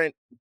current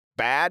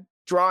bad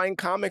drawing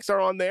comics are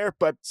on there,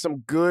 but some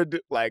good,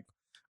 like,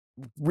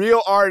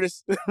 real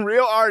artists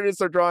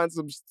are drawing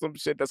some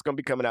shit that's gonna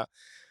be coming out.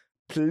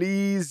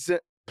 Please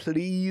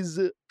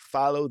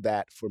follow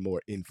that for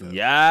more info.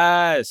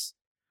 Yes.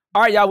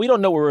 All right, y'all. We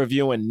don't know what we're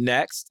reviewing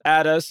next.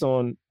 Add us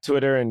on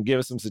Twitter and give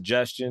us some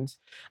suggestions.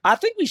 I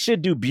think we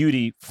should do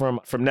Beauty from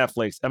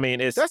Netflix. I mean,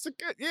 That's a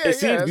good, yeah. it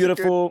seems that's a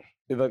beautiful.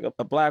 It's like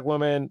a black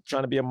woman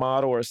trying to be a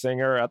model or a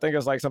singer. I think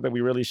it's like something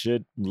we really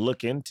should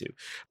look into.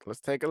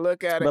 Let's take a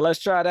look at it. But let's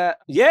try that.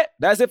 Yeah,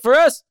 that's it for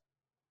us.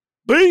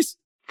 Peace.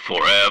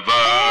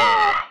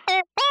 Forever.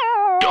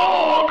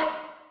 Dog.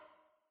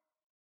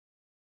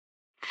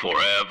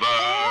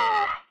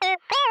 Forever.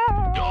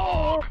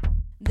 Dog.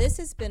 This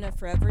has been a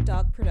Forever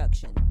Dog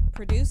production,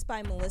 produced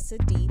by Melissa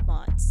D.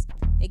 Montz,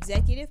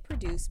 executive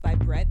produced by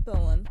Brett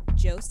Boehm,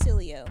 Joe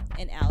Cilio,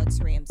 and Alex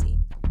Ramsey.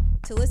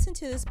 To listen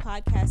to this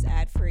podcast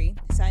ad-free,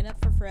 sign up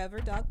for Forever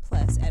Dog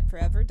Plus at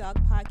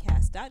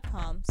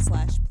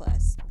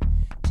foreverdogpodcast.com/plus.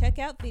 Check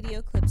out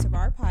video clips of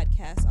our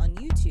podcast on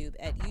YouTube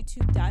at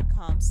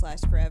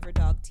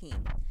youtube.com/foreverdogteam.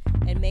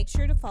 And make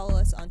sure to follow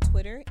us on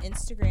Twitter,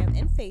 Instagram,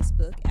 and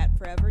Facebook at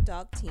Forever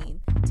Dog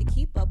Team to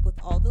keep up with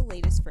all the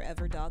latest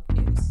Forever Dog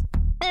news.